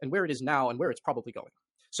evolved, and where it is now, and where it's probably going.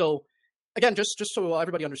 So, again, just so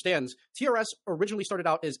everybody understands, TRS originally started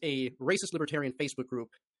out as a racist libertarian Facebook group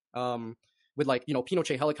with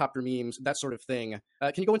Pinochet helicopter memes, that sort of thing.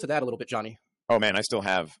 Can you go into that a little bit, Johnny? Oh man, I still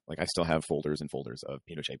have folders and folders of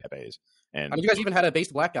Pinochet Pepes, and you guys even had a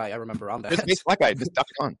based black guy. I remember on that. Based black guy,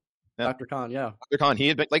 Dr. Khan. Yeah. Dr. Khan, yeah. Dr. Khan, he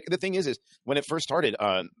had been, the thing is when it first started,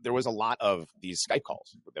 there was a lot of these Skype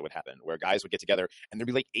calls that would happen where guys would get together and there'd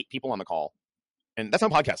be like 8 people on the call. And that's how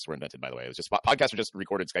podcasts were invented, by the way. It was just podcasts are just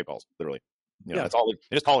recorded Skype calls, literally. That's all.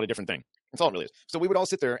 They just call it a different thing. That's all it really is. So we would all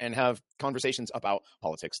sit there and have conversations about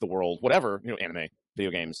politics, the world, whatever, anime,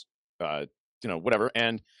 video games, whatever.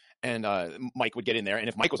 And Mike would get in there, and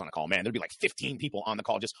if Mike was on a call, man, there'd be like 15 people on the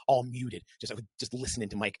call, just all muted, just listening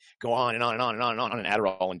to Mike go on and on and on and on and on an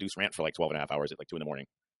Adderall-induced rant for like 12 and a half hours at like 2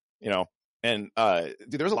 a.m. And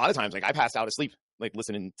dude, there was a lot of times like I passed out asleep like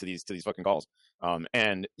listening to these fucking calls.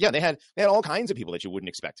 And yeah, they had all kinds of people that you wouldn't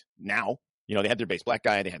expect. Now, they had their base black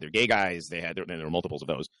guy, they had their gay guys, there were multiples of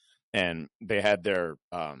those, and they had their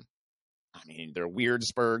their weird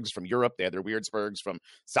spurgs from Europe, they had their weird spurgs from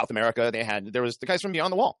South America, there was the guys from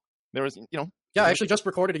Beyond the Wall. There was, Yeah, I actually just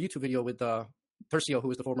recorded a YouTube video with Tercio, who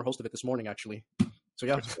was the former host of it this morning, actually. So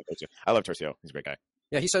yeah, I love Tercio. He's a great guy.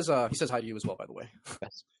 Yeah, he says hi to you as well, by the way.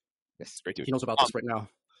 Yes, great dude. He knows about this right now.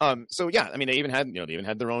 So yeah, I mean, they even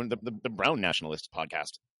had their own the Brown Nationalist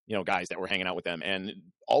podcast. Guys that were hanging out with them, and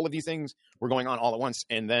all of these things were going on all at once.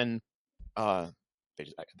 And then, I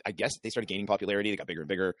guess they started gaining popularity. They got bigger and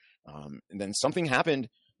bigger. And then something happened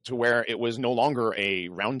to where it was no longer a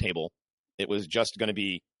round table. It was just going to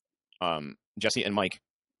be Jesse and Mike,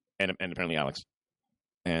 and apparently Alex,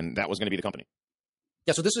 and that was going to be the company.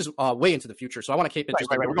 Yeah, so this is way into the future. So I want to keep it.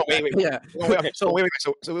 Right. We're going wait. Yeah. Okay. So wait.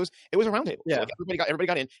 So it was a roundtable. Yeah. So like everybody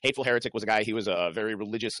got in. Hateful Heretic was a guy. He was a very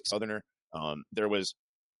religious Southerner. There was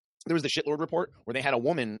the Shitlord report where they had a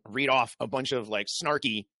woman read off a bunch of like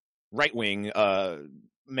snarky right wing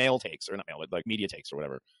male takes, or not male, but like media takes or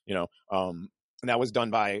whatever. And that was done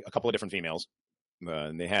by a couple of different females.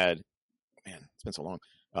 And they had, man, it's been so long.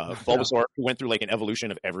 Bulbasaur, who went through like an evolution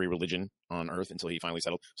of every religion on Earth until he finally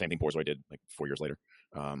settled. Same thing Borzoi did like 4 years later.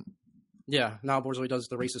 Yeah, now Borzoi does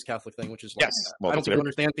the racist Catholic thing, which is like, yes. Well, I don't think you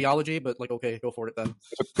understand theology, but like, okay, go for it then.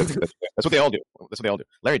 That's what they all do.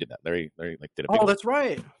 Larry did that. Larry like did a big Oh, that's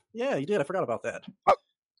right. Yeah, he did. I forgot about that. Oh,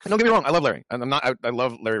 don't get me wrong. I love Larry. I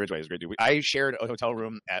love Larry Ridgway. He's a great dude. I shared a hotel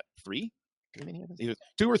room at 2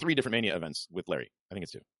 or 3 different Mania events with Larry. I think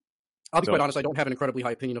it's 2. I'll be quite honest, I don't have an incredibly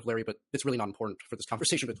high opinion of Larry, but it's really not important for this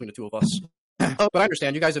conversation between the two of us. But I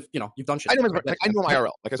understand. You guys have, you've done shit. I know him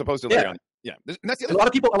IRL, like as opposed to Larry on. Yeah. And that's the other a lot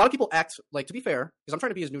of people act like, to be fair, because I'm trying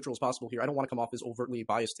to be as neutral as possible here. I don't want to come off as overtly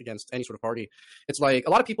biased against any sort of party. It's like a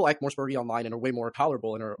lot of people act more spurty online and are way more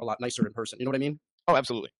tolerable and are a lot nicer in person. You know what I mean? Oh,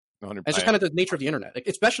 absolutely. 100%. It's just kind of the nature of the internet,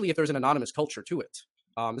 especially if there's an anonymous culture to it.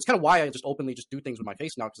 It's kind of why I just openly just do things with my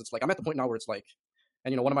face now, because it's like I'm at the point now where it's like,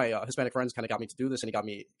 and one of my Hispanic friends kind of got me to do this, and he got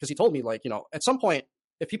me because he told me like, at some point,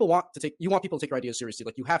 if people want people to take your ideas seriously,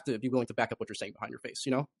 like you have to be willing to back up what you're saying behind your face,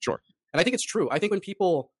 Sure. And I think it's true. I think when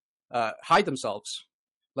people hide themselves,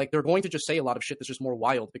 like they're going to just say a lot of shit that's just more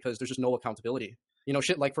wild because there's just no accountability.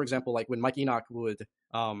 Shit like, for example, like when Mike Enoch would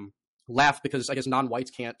laugh because I guess non-whites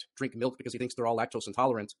can't drink milk because he thinks they're all lactose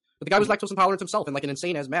intolerant. But the guy was lactose intolerant himself and like an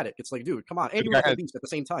insane asthmatic. It's like, dude, come on. And you're obese at the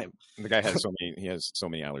same time. The guy has so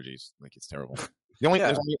many allergies. Like it's terrible.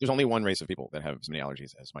 There's only one race of people that have as many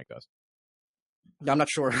allergies as Mike does. I'm not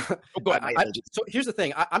sure. Oh, go ahead. So here's the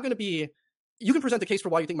thing. I'm going to be... You can present the case for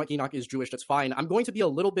why you think Mike Enoch is Jewish. That's fine. I'm going to be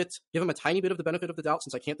give him a tiny bit of the benefit of the doubt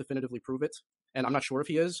since I can't definitively prove it. And I'm not sure if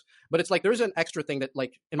he is. But it's like there's an extra thing that,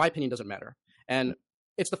 like, in my opinion, doesn't matter. And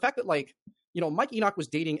it's the fact that, like, Mike Enoch was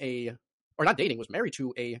was married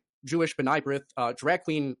to a Jewish B'nai B'rith drag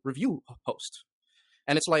queen review host.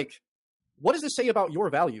 And it's like, what does this say about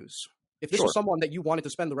your values? If this was someone that you wanted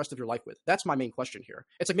to spend the rest of your life with, that's my main question here.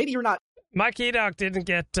 It's like maybe you're not. Mike Enoch didn't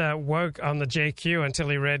get woke on the JQ until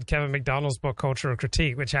he read Kevin McDonald's book Cultural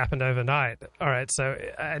Critique, which happened overnight. All right, so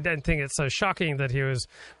I don't think it's so shocking that he was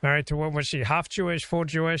married to a woman. Was she half Jewish, full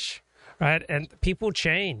Jewish, right? And people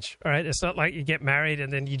change, all right? It's not like you get married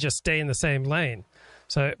and then you just stay in the same lane.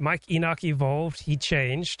 So Mike Enoch evolved, he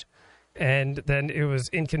changed, and then it was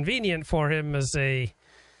inconvenient for him as a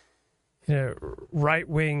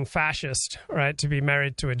right-wing fascist, right, to be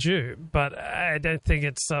married to a Jew. But I don't think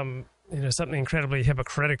it's something incredibly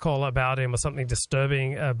hypocritical about him or something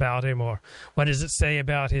disturbing about him. Or what does it say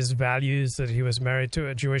about his values that he was married to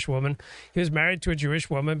a Jewish woman? He was married to a Jewish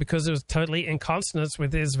woman because it was totally in consonance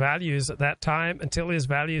with his values at that time until his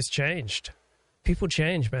values changed. People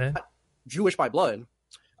change, man. Jewish by blood.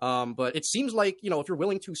 But it seems like, if you're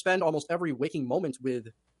willing to spend almost every waking moment with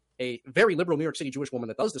a very liberal New York City Jewish woman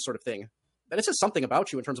that does this sort of thing, then it says something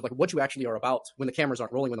about you in terms of like what you actually are about when the cameras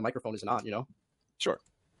aren't rolling, when the microphone isn't on, Sure.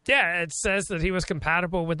 Yeah, it says that he was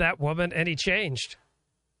compatible with that woman and he changed,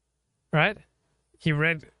 right? He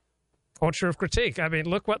read Culture of Critique. I mean,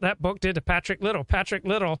 look what that book did to Patrick Little. Patrick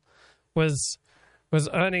Little was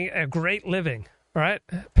earning a great living, right?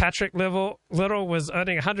 Patrick Little was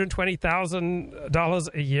earning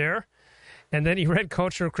 $120,000 a year. And then he read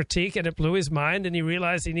Cultural Critique, and it blew his mind, and he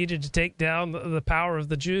realized he needed to take down the power of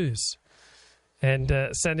the Jews. and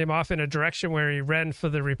sent him off in a direction where he ran for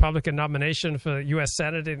the Republican nomination for U.S.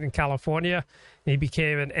 Senate in California. He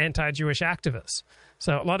became an anti-Jewish activist.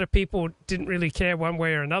 So a lot of people didn't really care one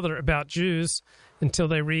way or another about Jews until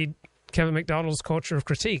they read Kevin McDonald's Culture of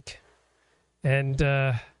Critique. And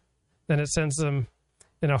then it sends them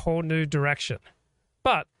in a whole new direction.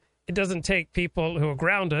 But it doesn't take people who are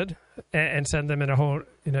grounded and send them in a whole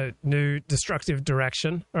new destructive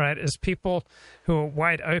direction. All right, it's people who are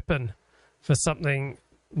wide open for something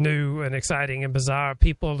new and exciting and bizarre,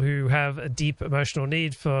 people who have a deep emotional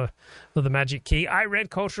need for the magic key. I read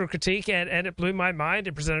Cultural Critique and it blew my mind.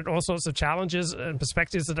 It presented all sorts of challenges and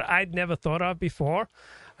perspectives that I'd never thought of before.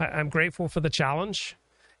 I'm grateful for the challenge,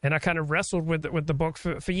 and I kind of wrestled with the book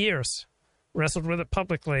for years, wrestled with it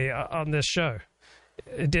publicly on this show.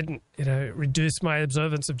 It didn't reduce my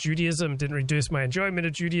observance of Judaism, didn't reduce my enjoyment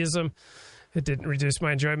of Judaism, it didn't reduce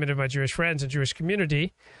my enjoyment of my Jewish friends and Jewish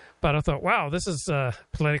community. But I thought, wow, this is a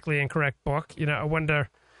politically incorrect book. I wonder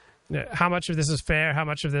how much of this is fair, how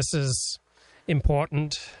much of this is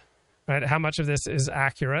important, right? How much of this is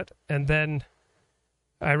accurate. And then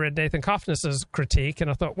I read Nathan Koffness's critique,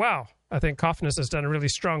 and I thought, wow, I think Koffness has done a really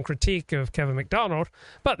strong critique of Kevin McDonald,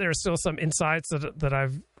 but there are still some insights that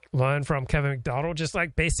I've learned from Kevin McDonald, just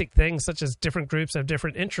like basic things such as different groups have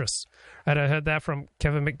different interests. And I heard that from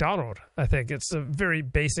Kevin McDonald. I think it's a very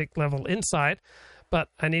basic level insight, but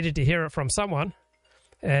I needed to hear it from someone,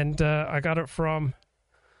 and I got it from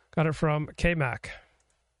KMAC.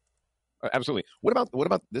 Absolutely. What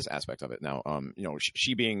about this aspect of it now?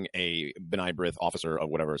 She being a B'nai B'rith officer of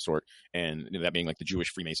whatever sort, and that being like the Jewish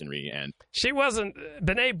Freemasonry, and she wasn't.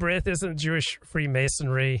 B'nai B'rith isn't Jewish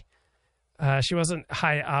Freemasonry. She wasn't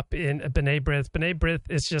high up in B'nai B'rith. B'nai B'rith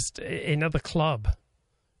is just another club.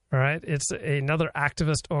 All right, it's another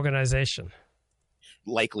activist organization.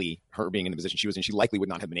 Likely, her being in the position she was in, she likely would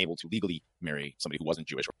not have been able to legally marry somebody who wasn't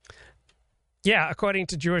Jewish. Yeah, according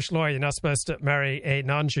to Jewish law, you're not supposed to marry a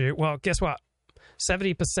non-Jew. Well, guess what?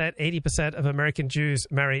 70%, 80% of American Jews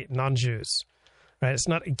marry non-Jews. Right? It's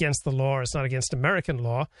not against the law. It's not against American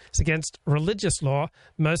law. It's against religious law.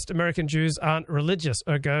 Most American Jews aren't religious,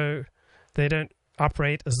 ergo they don't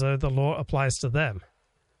operate as though the law applies to them.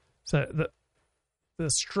 So the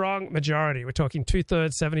strong majority, we're talking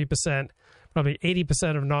 2/3, 70%, probably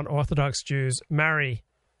 80% of non-Orthodox Jews marry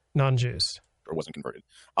non-Jews. Or wasn't converted.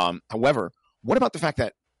 However, what about the fact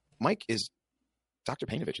that Mike is Dr.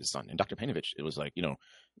 Paynovich's son? And Dr. Paynovich, it was like,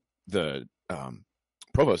 the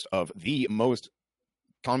provost of the most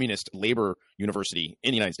communist labor university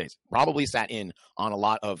in the United States, probably sat in on a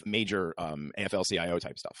lot of major AFL-CIO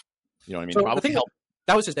type stuff. You know what I mean? So probably helped.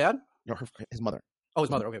 That was his dad? No, his mother. Oh, his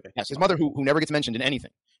mother. Okay. Yes, his mother who never gets mentioned in anything.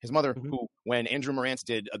 His mother who, when Andrew Morantz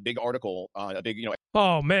did a big article,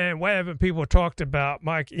 Oh man, why haven't people talked about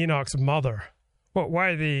Mike Enoch's mother?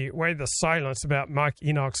 Why the silence about Mike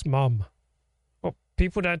Enoch's mom? Well,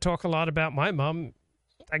 people don't talk a lot about my mom.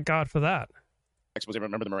 Thank God for that.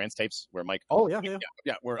 Remember the Morantz tapes where Mike? Oh yeah,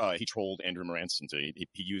 where he trolled Andrew Morantz, and so he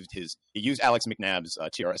used Alex McNabb's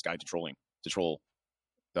TRS guide to troll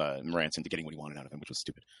Morantz into getting what he wanted out of him, which was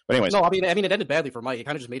stupid. But anyways, no, I mean it ended badly for Mike. It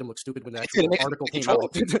kind of just made him look stupid when that article came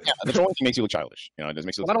out. The trolling makes you look childish. It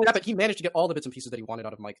makes you look. Not only that, but he managed to get all the bits and pieces that he wanted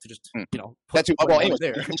out of Mike to just That's too. Well, anyways,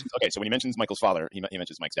 there. Okay, so when he mentions Michael's father, he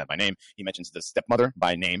mentions Mike's dad by name. He mentions the stepmother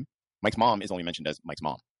by name. Mike's mom is only mentioned as Mike's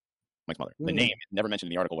mom. Mike's mother. The name never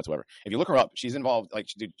mentioned in the article whatsoever. If you look her up, she's involved. Like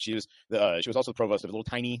she was also the provost of a little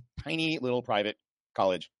tiny little private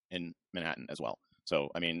college in Manhattan as well. So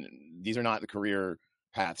I mean, these are not the career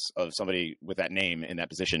paths of somebody with that name in that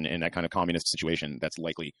position in that kind of communist situation. That's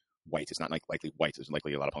likely white. It's not likely white. There's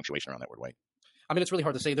likely a lot of punctuation around that word white. I mean, it's really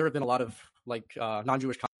hard to say. There have been a lot of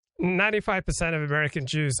non-Jewish. 95% of American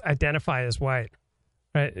Jews identify as white.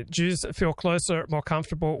 Right? Jews feel closer, more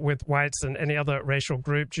comfortable with whites than any other racial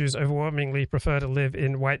group. Jews overwhelmingly prefer to live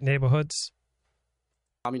in white neighborhoods.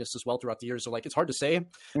 Communists as well throughout the years, so it's hard to say.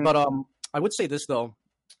 But I would say this though.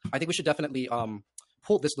 I think we should definitely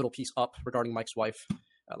pull this little piece up regarding Mike's wife.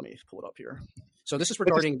 Let me pull it up here. So this is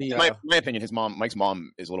regarding in my opinion, Mike's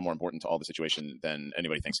mom is a little more important to all the situation than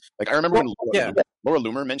anybody thinks. Like I remember when Laura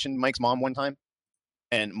Loomer mentioned Mike's mom one time,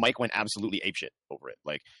 and Mike went absolutely apeshit over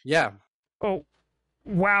it. Oh,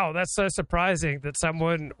 wow, that's so surprising that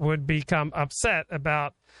someone would become upset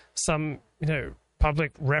about some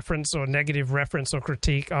public reference or negative reference or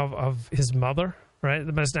critique of his mother. Right,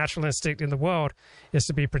 the most natural instinct in the world is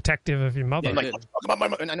to be protective of your mother. Yeah, talk about my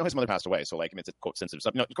mother. And I know his mother passed away, so it's a quote sensitive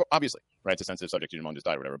subject. No, obviously, right? It's a sensitive subject. Your mom just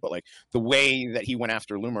died or whatever. But the way that he went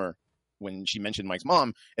after Loomer when she mentioned Mike's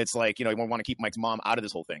mom, it's we want to keep Mike's mom out of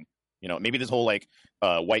this whole thing. You know, maybe this whole like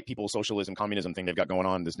white people socialism, communism thing they've got going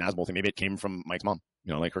on, this Nazbol thing, maybe it came from Mike's mom.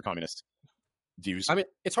 You know, like her communist views. I mean,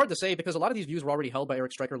 it's hard to say because a lot of these views were already held by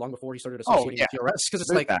Eric Stryker long before he started associating with TRS. Because it's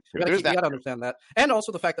There's like that too. you gotta understand that, and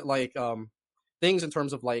also the fact that like things in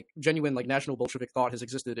terms of like genuine like national Bolshevik thought has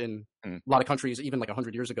existed in a lot of countries even like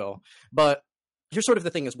 100 years ago. But here's sort of the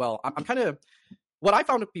thing as well. I'm kind of what I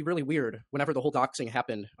found to be really weird whenever the whole doxing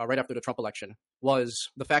happened right after the Trump election was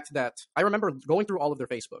the fact that I remember going through all of their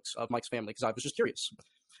Facebooks of Mike's family because I was just curious.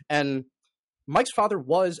 And Mike's father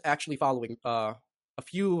was actually following a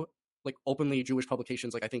few like openly Jewish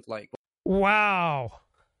publications, like I think like wow,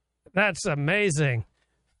 that's amazing.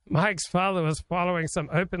 Mike's father was following some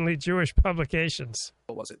openly Jewish publications.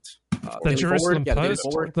 What was it? The Jerusalem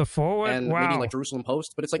Post, the Forward, and wow. maybe like Jerusalem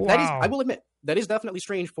Post. But it's like that is, I will admit, that is definitely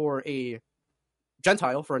strange for a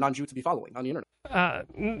Gentile, for a non-Jew to be following on the internet.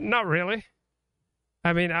 Not really.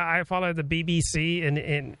 I mean, I follow the BBC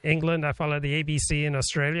in England. I follow the ABC in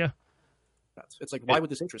Australia. It's like, why would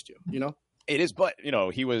this interest you? You know, it is, but you know,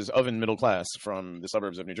 he was of and middle class from the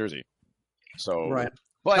suburbs of New Jersey, so right.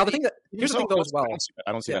 But now the thing that here's the thing though as well.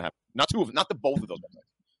 I don't see that happen. Not the both of those websites.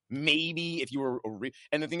 Maybe if you were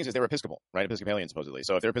and the thing is they're Episcopal, right? Episcopalian supposedly.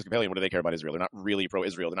 So if they're Episcopalian, what do they care about Israel? They're not really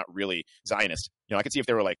pro-Israel. They're not really Zionist. You know, I could see if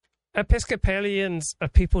they were like Episcopalians are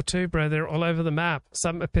people too, bro. They're all over the map.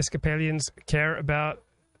 Some Episcopalians care about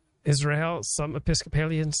Israel. Some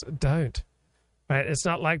Episcopalians don't. Right? It's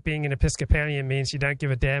not like being an Episcopalian means you don't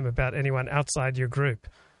give a damn about anyone outside your group.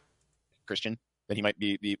 Christian, that he might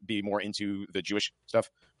be more into the Jewish stuff.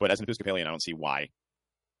 But as an Episcopalian, I don't see why.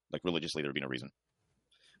 Like religiously, there would be no reason.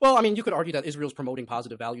 Well, I mean, you could argue that Israel's promoting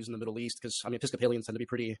positive values in the Middle East because, I mean, Episcopalians tend to be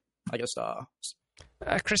pretty, I guess...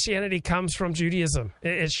 Christianity comes from Judaism.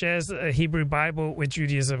 It shares a Hebrew Bible with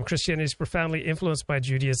Judaism. Christianity is profoundly influenced by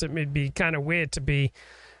Judaism. It'd be kind of weird to be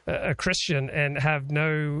a Christian and have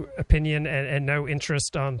no opinion and no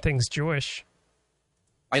interest on things Jewish.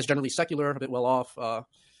 I guess generally secular, a bit well off,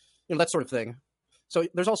 you know, that sort of thing. So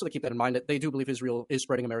there's also to keep that in mind that they do believe Israel is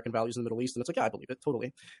spreading American values in the Middle East, and it's like, yeah, I believe it,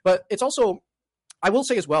 totally. But it's also... I will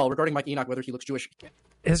say as well, regarding Mike Enoch, whether he looks Jewish.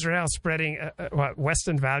 Israel spreading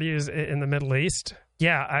Western values in the Middle East?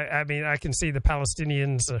 Yeah, I mean, I can see the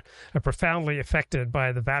Palestinians are profoundly affected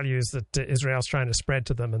by the values that Israel's trying to spread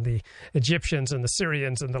to them. And the Egyptians and the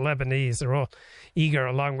Syrians and the Lebanese, they're all eager,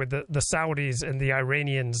 along with the Saudis and the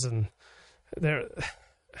Iranians and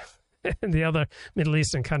and the other Middle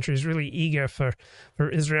Eastern countries, really eager for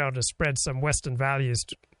Israel to spread some Western values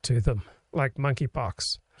to them, like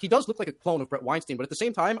monkeypox. He does look like a clone of Brett Weinstein, but at the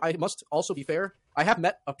same time, I must also be fair. I have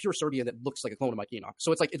met a pure Serbian that looks like a clone of Mike Enoch.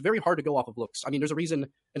 So it's like, it's very hard to go off of looks. I mean, there's a reason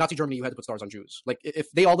in Nazi Germany you had to put stars on Jews. Like, if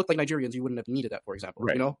they all looked like Nigerians, you wouldn't have needed that, for example.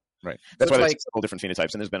 Right. You know? Right. That's so why there's like, several different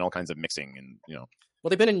phenotypes, and there's been all kinds of mixing, and, you know. Well,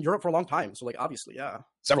 they've been in Europe for a long time, so, like, obviously, yeah.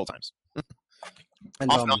 Several times. And,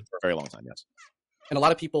 off and on for a very long time, yes. And a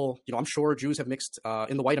lot of people, you know, I'm sure Jews have mixed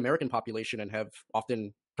in the white American population and have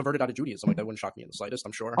often converted out of Judaism. Like, that wouldn't shock me in the slightest,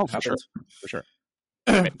 I'm sure. Oh, for sure. For sure.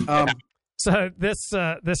 So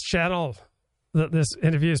this channel that this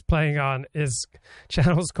interview is playing on is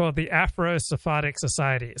channels called the Afro-Sephardic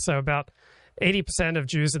Society. So about 80% of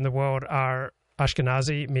Jews in the world are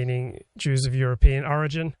Ashkenazi, meaning Jews of European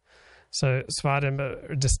origin. So Sephardim are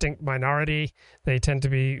a distinct minority. They tend to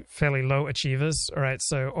be fairly low achievers. All right,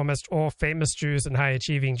 so almost all famous Jews and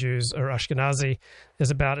high-achieving Jews are Ashkenazi.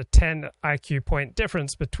 There's about a 10 IQ point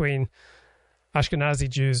difference between Ashkenazi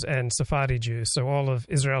Jews and Sephardi Jews. So all of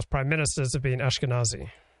Israel's prime ministers have been Ashkenazi.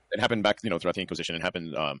 It happened back, you know, throughout the Inquisition. It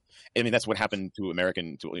happened. I mean, that's what happened to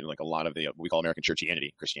like a lot of the what we call American churchianity,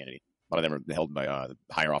 Christianity. A lot of them are held by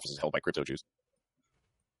higher offices held by crypto Jews.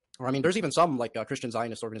 Or I mean, there's even some like Christian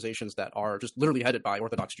Zionist organizations that are just literally headed by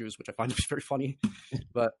Orthodox Jews, which I find to be very funny.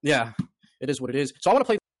 But yeah, it is what it is. So I want to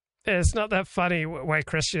play. It's not that funny why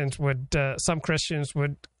Christians would. Some Christians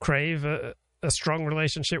would crave a strong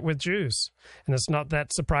relationship with Jews. And it's not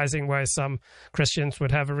that surprising why some Christians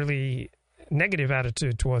would have a really negative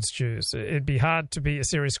attitude towards Jews. It'd be hard to be a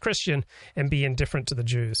serious Christian and be indifferent to the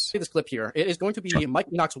Jews. See this clip here. It is going to be Mike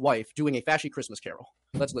Enoch's wife doing a fashy Christmas carol.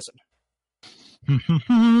 Let's listen.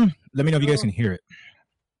 Let me know if you guys can hear it.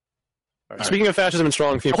 Right. Speaking of fascism and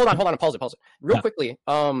strong people. Hold on, pause it. Real quickly.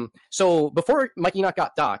 So before Mike Enoch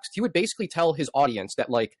got doxxed, he would basically tell his audience that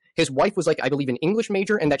like his wife was like, I believe, an English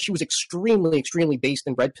major, and that she was extremely, extremely based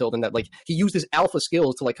and red-pilled, and that like he used his alpha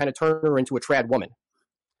skills to like kind of turn her into a trad woman.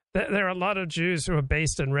 There are a lot of Jews who are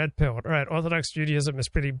based and red-pilled. Right? Orthodox Judaism is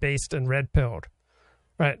pretty based and red-pilled.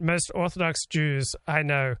 Right? Most Orthodox Jews I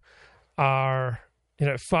know are, you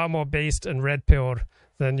know, far more based and red-pilled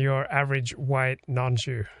than your average white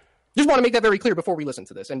non-Jew. Just want to make that very clear before we listen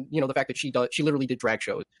to this. And, the fact that she literally did drag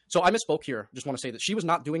shows. So I misspoke here. Just want to say that she was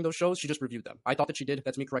not doing those shows. She just reviewed them. I thought that she did.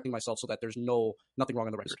 That's me correcting myself so that there's nothing wrong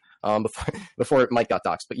on the record. Before Mike got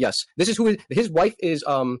doxxed. But yes, this is who his wife is,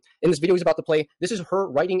 in this video he's about to play. This is her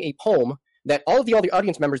writing a poem that all the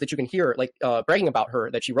audience members that you can hear, bragging about her,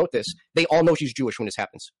 that she wrote this, they all know she's Jewish when this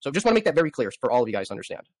happens. So just want to make that very clear for all of you guys to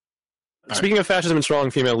understand. Speaking of fascism and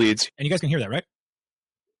strong female leads. And you guys can hear that, right?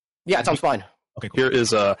 Yeah, it sounds fine. Okay, cool. Here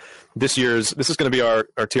is this is going to be our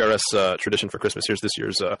TRS tradition for Christmas. Here's this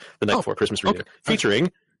year's The Night Before Christmas reading,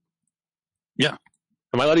 featuring. Yeah.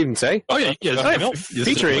 Am I allowed to even say? Oh, yeah.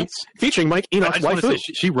 Featuring Mike Enoch's wife.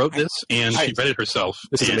 She wrote this, and she read it herself.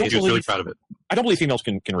 This is amazing. She was really proud of it. I don't believe females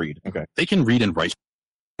can read. Okay. They can read and write.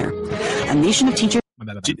 A nation of teachers.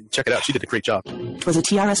 Check it out. She did a great job. It was a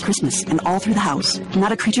TRS Christmas, and all through the house,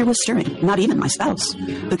 not a creature was stirring, not even my spouse.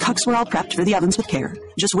 The cooks were all prepped for the ovens with care,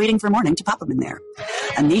 just waiting for morning to pop them in there.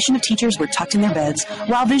 A nation of teachers were tucked in their beds,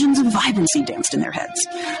 while visions of vibrancy danced in their heads.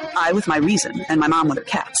 I, with my reason, and my mom with her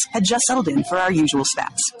cats, had just settled in for our usual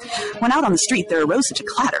spats. When out on the street there arose such a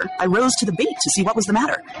clatter, I rose to the bait to see what was the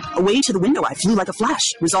matter. Away to the window I flew like a flash,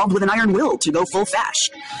 resolved with an iron will to go full fash.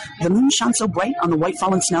 The moon shone so bright on the white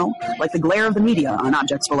fallen snow, like the glare of the media on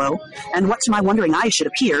objects below, and what to my wondering eyes should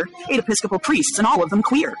appear, 8 Episcopal priests, and all of them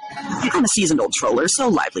queer. I'm a seasoned old troller, so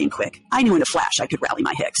lively and quick, I knew in a flash I could rally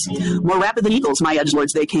my hicks. More rapid than eagles, my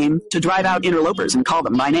edgelords they came, to drive out interlopers and call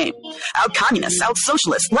them by name. Out communists, out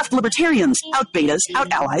socialists, left libertarians, out betas, out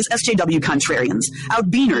allies, SJW contrarians, out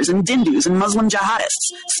beaners and dindus and Muslim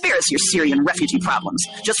jihadists. Spare us your Syrian refugee problems.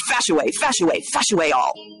 Just fash away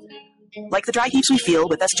all. Like the dry heaps we feel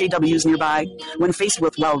with SJWs nearby, when faced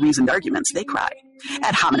with well-reasoned arguments, they cry.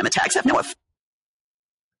 Ad hominem attacks have no effect.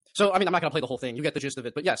 So, I'm not going to play the whole thing. You get the gist of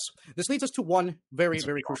it. But yes, this leads us to one very,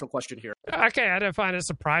 very crucial question here. Okay, I don't find it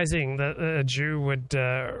surprising that a Jew would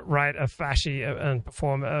write a fasci and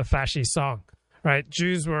perform a fasci song, right?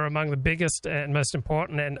 Jews were among the biggest and most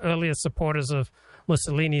important and earliest supporters of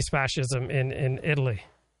Mussolini's fascism in Italy.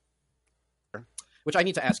 Which I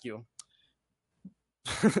need to ask you.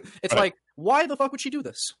 It's like, why the fuck would she do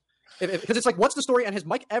this? Because it's like, what's the story? And has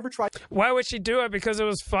Mike ever tried? Why would she do it? Because it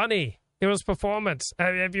was funny. It was performance.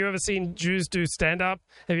 Have you ever seen Jews do stand-up?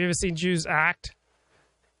 Have you ever seen Jews act?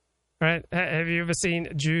 Right? Have you ever seen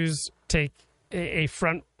Jews take a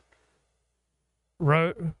front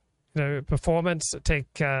row performance,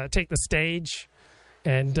 take the stage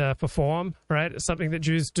and perform, right? It's something that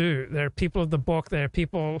Jews do. They're people of the book. They're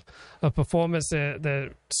people of performance.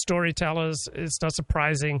 They're storytellers. It's not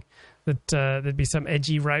surprising that there'd be some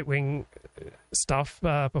edgy right-wing stuff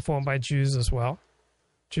performed by Jews as well.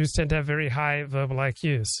 Jews tend to have very high verbal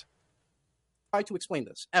IQs. Try to explain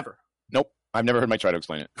this, ever? Nope. I've never heard Mike try to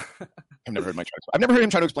explain it. I've never heard him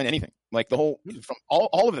try to explain anything. Like the whole, from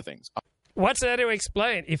all of the things. What's there to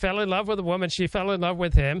explain? He fell in love with a woman. She fell in love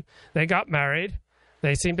with him. They got married.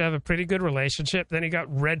 They seemed to have a pretty good relationship. Then he got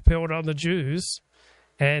red-pilled on the Jews,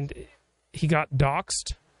 and he got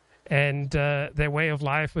doxxed, and their way of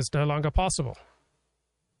life was no longer possible.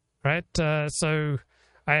 Right? So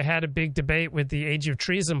I had a big debate with the Age of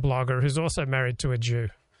Treason blogger who's also married to a Jew.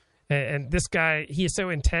 And this guy, he is so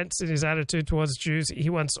intense in his attitude towards Jews. He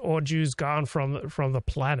wants all Jews gone from the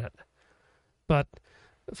planet. But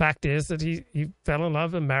the fact is that he fell in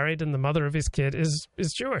love and married, and the mother of his kid is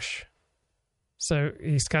Jewish. So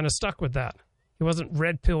he's kind of stuck with that. He wasn't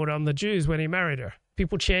red-pilled on the Jews when he married her.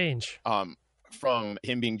 People change. From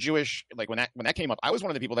him being Jewish, like when that came up, I was one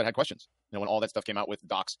of the people that had questions. When all that stuff came out with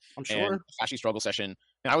docs I'm sure. and Fasci struggle session,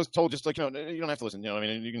 and I was told just like you don't have to listen. I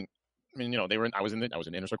was in the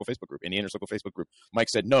Inner Circle Facebook group. In the Inner Circle Facebook group, Mike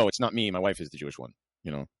said, "No, it's not me. My wife is the Jewish one."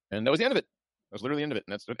 And that was the end of it. That was literally the end of it.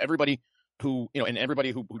 And that's everybody who and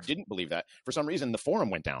everybody who didn't believe that, for some reason, the forum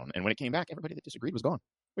went down, and when it came back, everybody that disagreed was gone.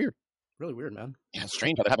 Weird. Really weird, man. Yeah, it's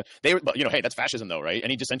strange how that happened. They were, but hey, that's fascism, though, right?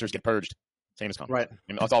 Any dissenters get purged. Same as communism.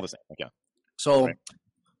 Right. It's all the same. Yeah. So, right.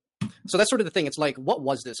 So that's sort of the thing. It's like, what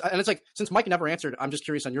was this? And it's like, since Mike never answered, I'm just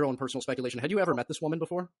curious on your own personal speculation. Had you ever met this woman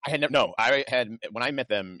before? I had no. I had when I met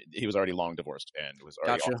them, he was already long divorced and was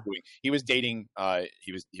already off doing. He was dating.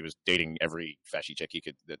 He was dating every fasci chick he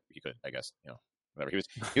could. I guess. Whatever.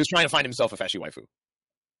 He was trying to find himself a fasci waifu.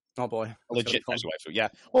 Oh boy, a legit fasci waifu. Yeah.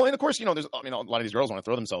 Well, and of course, there's. A lot of these girls want to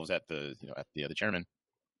throw themselves at the chairman.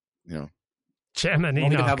 Chairman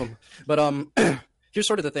Enoch. Have him. But here's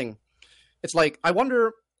sort of the thing. It's like, I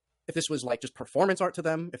wonder if this was like just performance art to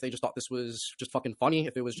them, if they just thought this was just fucking funny,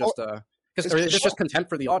 if it was just Because it's just contempt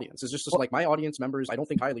for the audience. It's just like, my audience members, I don't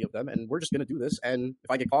think highly of them, and we're just going to do this. And if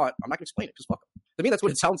I get caught, I'm not going to explain it, because fuck them. To me, that's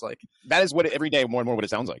what it sounds like. That is what every day more and more what it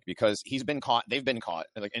sounds like, because he's been caught. They've been caught.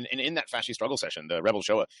 Like, and in that Fashy Struggle session, the Rebel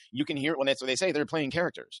Showa, you can hear when they say they're playing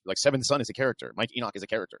characters. Like Seventh Son is a character. Mike Enoch is a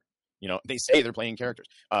character. You know, they say they're playing characters.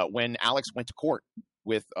 When Alex went to court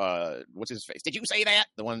with what's his face? Did you say that?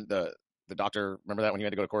 The doctor, remember that when he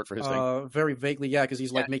had to go to court for his thing? Very vaguely, yeah, because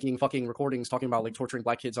he's like making fucking recordings talking about like torturing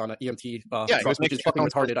black kids on an EMT truck, which is fucking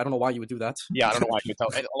retarded. I don't know why you would do that. Yeah, I don't know why you would tell.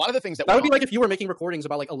 A lot of the things that would be like if you were making recordings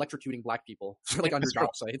about like electrocuting black people, like on your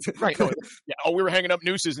job site. Right. No, yeah. Oh, we were hanging up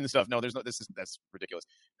nooses and stuff. No, there's no. That's ridiculous.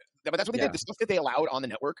 But that's what they did. The stuff that they allowed on the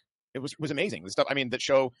network, it was amazing. The stuff. I mean, that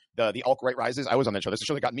show, the Alt-Right Rises. I was on that show. That's the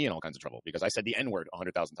show that got me in all kinds of trouble because I said the N-word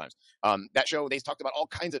 100,000 times. That show, they talked about all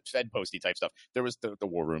kinds of Fed posty type stuff. There was the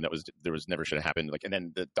War Room never should have happened. Like, and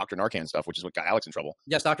then the Dr. Narcan stuff, which is what got Alex in trouble.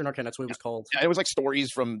 Yes, Dr. Narcan. That's what it was called. Yeah, it was like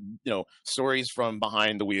stories from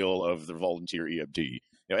behind the wheel of the volunteer EMT.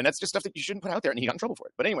 You know, and that's just stuff that you shouldn't put out there, and he got in trouble for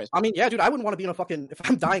it. But anyways, I mean, yeah, dude, I wouldn't want to be in a fucking. If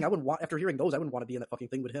I'm dying, after hearing those, I wouldn't want to be in that fucking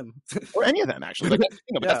thing with him or any of them actually. Like,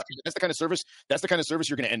 that's the kind of service. That's the kind of service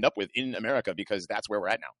you're going to end up with in America, because that's where we're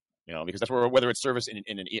at now. You know, because that's whether it's service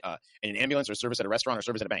in an ambulance or service at a restaurant or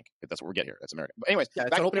service at a bank. That's what we get here. That's America. But anyways, yeah,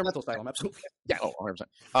 it's an open air mental asylum, absolutely. Yeah,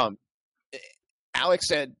 100%. Alex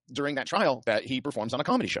said during that trial that he performs on a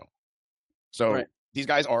comedy show. So. Right. These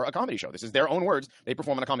guys are a comedy show. This is their own words. They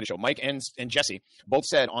perform on a comedy show. Mike and Jesse both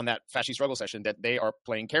said on that Fashy Struggle session that they are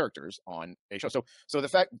playing characters on a show. So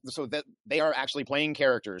that they are actually playing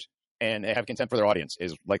characters and they have contempt for their audience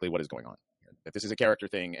is likely what is going on. That this is a character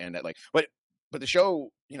thing, and that but the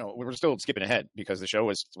show, you know, we were still skipping ahead because the show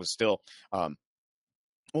was still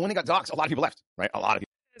when it got doxxed, a lot of people left, right? A lot of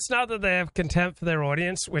people. It's not that they have contempt for their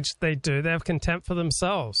audience, which they do. They have contempt for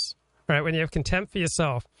themselves, right? When you have contempt for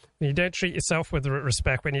yourself, when you don't treat yourself with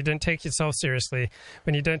respect, when you don't take yourself seriously,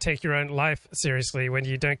 when you don't take your own life seriously, when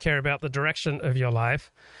you don't care about the direction of your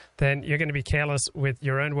life, then you're going to be careless with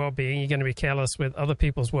your own well-being. You're going to be careless with other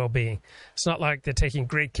people's well-being. It's not like they're taking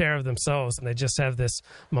great care of themselves and they just have this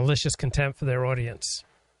malicious contempt for their audience,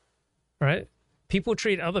 right? People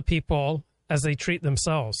treat other people as they treat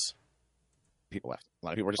themselves. People left. A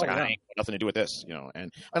lot of people were just I ain't got nothing to do with this, you know,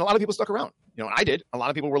 and a lot of people stuck around. You know, and I did. A lot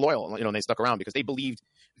of people were loyal, you know, and they stuck around because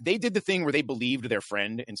they did the thing where they believed their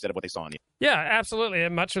friend instead of what they saw on the Yeah, absolutely.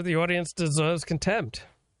 And much of the audience deserves contempt.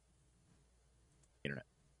 Internet.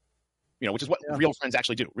 You know, which is what real friends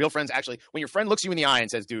actually do. Real friends actually, when your friend looks you in the eye and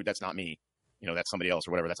says, dude, that's not me, you know, that's somebody else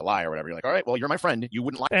or whatever, that's a lie or whatever, you're like, all right, well, you're my friend. You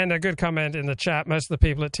wouldn't lie. And a good comment in the chat, most of the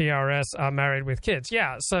people at TRS are married with kids.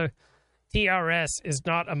 Yeah, so TRS is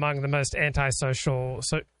not among the most antisocial,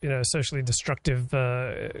 socially destructive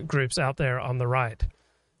groups out there on the right.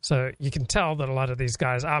 So you can tell that a lot of these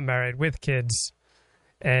guys are married with kids,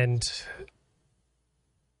 and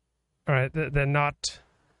all right, they're not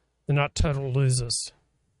total losers.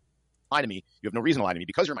 Lie to me. You have no reason to lie to me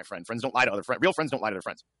because you're my friend. Friends don't lie to other friends. Real friends don't lie to their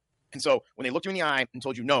friends. And so when they looked you in the eye and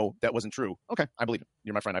told you no, that wasn't true. Okay, I believe you.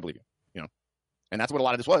 You're my friend. I believe you. You know. And that's what a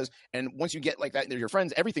lot of this was. And once you get like that, they're your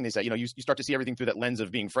friends, everything they say, you know, you start to see everything through that lens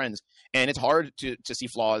of being friends. And it's hard to see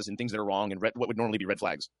flaws and things that are wrong and what would normally be red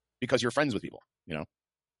flags because you're friends with people, you know?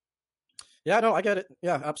 Yeah, no, I get it.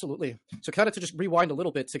 Yeah, absolutely. So kind of to just rewind a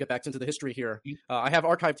little bit to get back into the history here, I have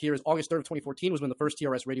archived here is August 3rd of 2014 was when the first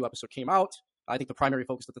TRS radio episode came out. I think the primary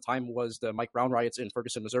focus at the time was the Mike Brown riots in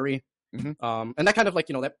Ferguson, Missouri. Mm-hmm. And that kind of like,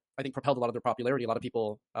 you know, that I think propelled a lot of their popularity. A lot of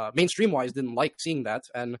people mainstream-wise didn't like seeing that,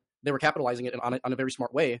 and they were capitalizing it on a very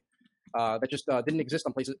smart way that just didn't exist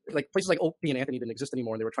on places like Opie and Anthony didn't exist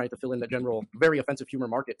anymore, and they were trying to fill in that general very offensive humor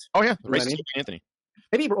market. Oh yeah, racist Opie and Anthony.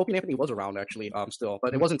 Maybe Opie and Anthony was around actually still,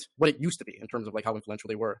 but it wasn't what it used to be in terms of like how influential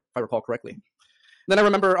they were, if I recall correctly. Then I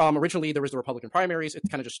remember originally there was the Republican primaries. It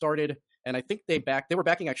kind of just started, and I think they were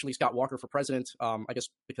backing actually Scott Walker for president. I guess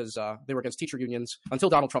because they were against teacher unions until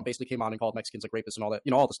Donald Trump basically came on and called Mexicans like rapists and all that,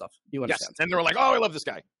 you know, all the stuff. You understand? Yes. And they were like, "Oh, I love this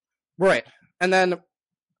guy." Right, and then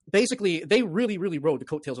basically they really, really rode the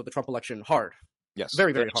coattails of the Trump election hard. Yes,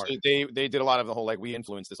 very, very hard. They did a lot of the whole like we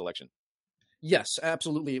influenced this election. Yes,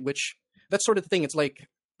 absolutely. Which that's sort of the thing. It's like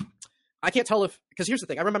I can't tell because here's the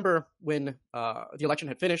thing. I remember when the election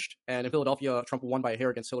had finished and in Philadelphia, Trump won by a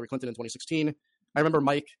hair against Hillary Clinton in 2016. I remember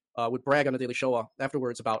Mike would brag on the Daily Show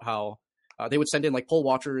afterwards about how they would send in like poll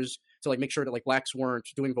watchers to like make sure that like blacks weren't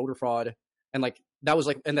doing voter fraud, and like that was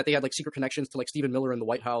like, and that they had like secret connections to like Stephen Miller in the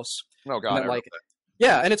White House. Oh God! And, like,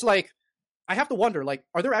 yeah, and it's like I have to wonder, like,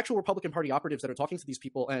 are there actual Republican Party operatives that are talking to these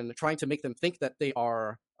people and trying to make them think that they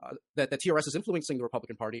are that TRS is influencing the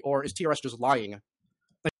Republican Party, or is TRS just lying?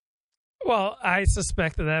 Well, I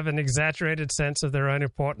suspect that they have an exaggerated sense of their own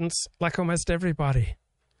importance, like almost everybody,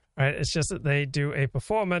 right? It's just that they do a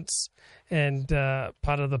performance, and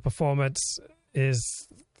part of the performance is,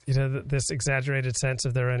 this exaggerated sense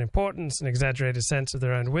of their own importance, an exaggerated sense of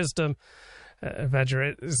their own wisdom,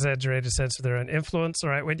 exaggerated sense of their own influence. All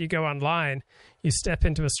right, when you go online, you step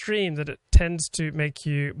into a stream that it tends to make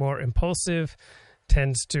you more impulsive,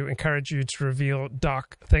 tends to encourage you to reveal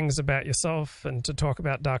dark things about yourself and to talk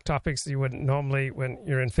about dark topics that you wouldn't normally when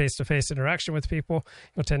you're in face-to-face interaction with people.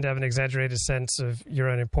 You'll tend to have an exaggerated sense of your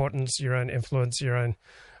own importance, your own influence, your own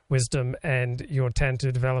wisdom, and you'll tend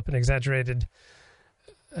to develop an exaggerated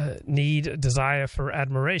desire for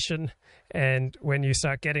admiration. And when you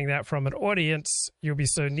start getting that from an audience, you'll be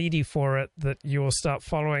so needy for it that you'll start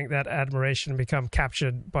following that admiration and become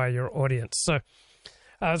captured by your audience. So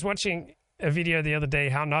I was watching a video the other day,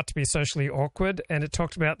 How Not to Be Socially Awkward, and it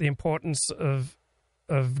talked about the importance of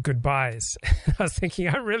goodbyes. I was thinking,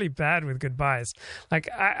 I'm really bad with goodbyes. Like,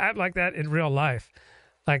 I'm like that in real life.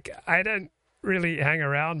 Like, I don't really hang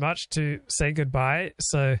around much to say goodbye.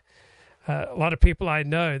 So a lot of people I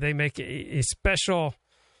know, they make a special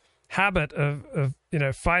habit of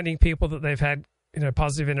finding people that they've had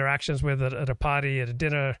positive interactions with at a party, at a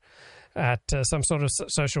dinner, at some sort of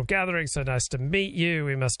social gathering. So nice to meet you.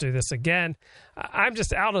 We must do this again. I'm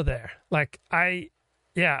just out of there. Like, I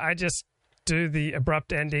just do the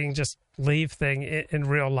abrupt ending, just leave thing in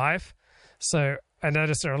real life. So I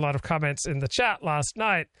noticed there are a lot of comments in the chat last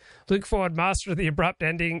night. Luke Ford, master of the abrupt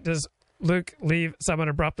ending. Does Luke leave someone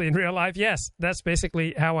abruptly in real life? Yes, that's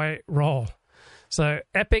basically how I roll. So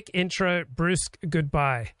epic intro, brusque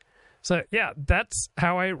goodbye. So, yeah, that's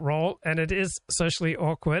how I roll, and it is socially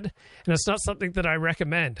awkward, and it's not something that I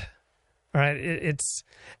recommend. All right, it's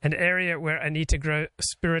an area where I need to grow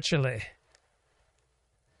spiritually,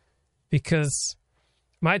 because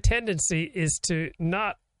my tendency is to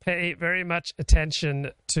not pay very much attention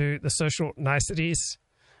to the social niceties.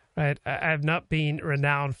 Right, I have not been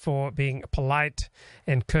renowned for being polite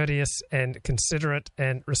and courteous and considerate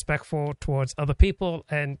and respectful towards other people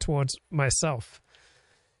and towards myself.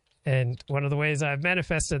 And one of the ways I've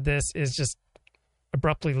manifested this is just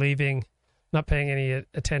abruptly leaving, not paying any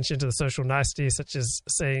attention to the social niceties, such as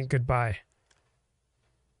saying goodbye.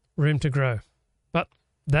 Room to grow. But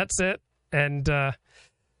that's it. And I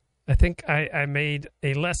think I made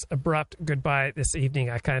a less abrupt goodbye this evening.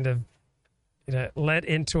 I kind of led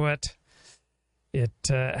into it. It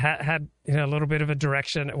had a little bit of a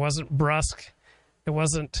direction. It wasn't brusque. It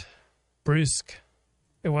wasn't brusque.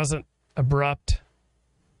 It wasn't abrupt.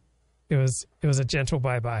 It was a gentle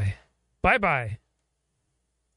bye-bye. Bye-bye.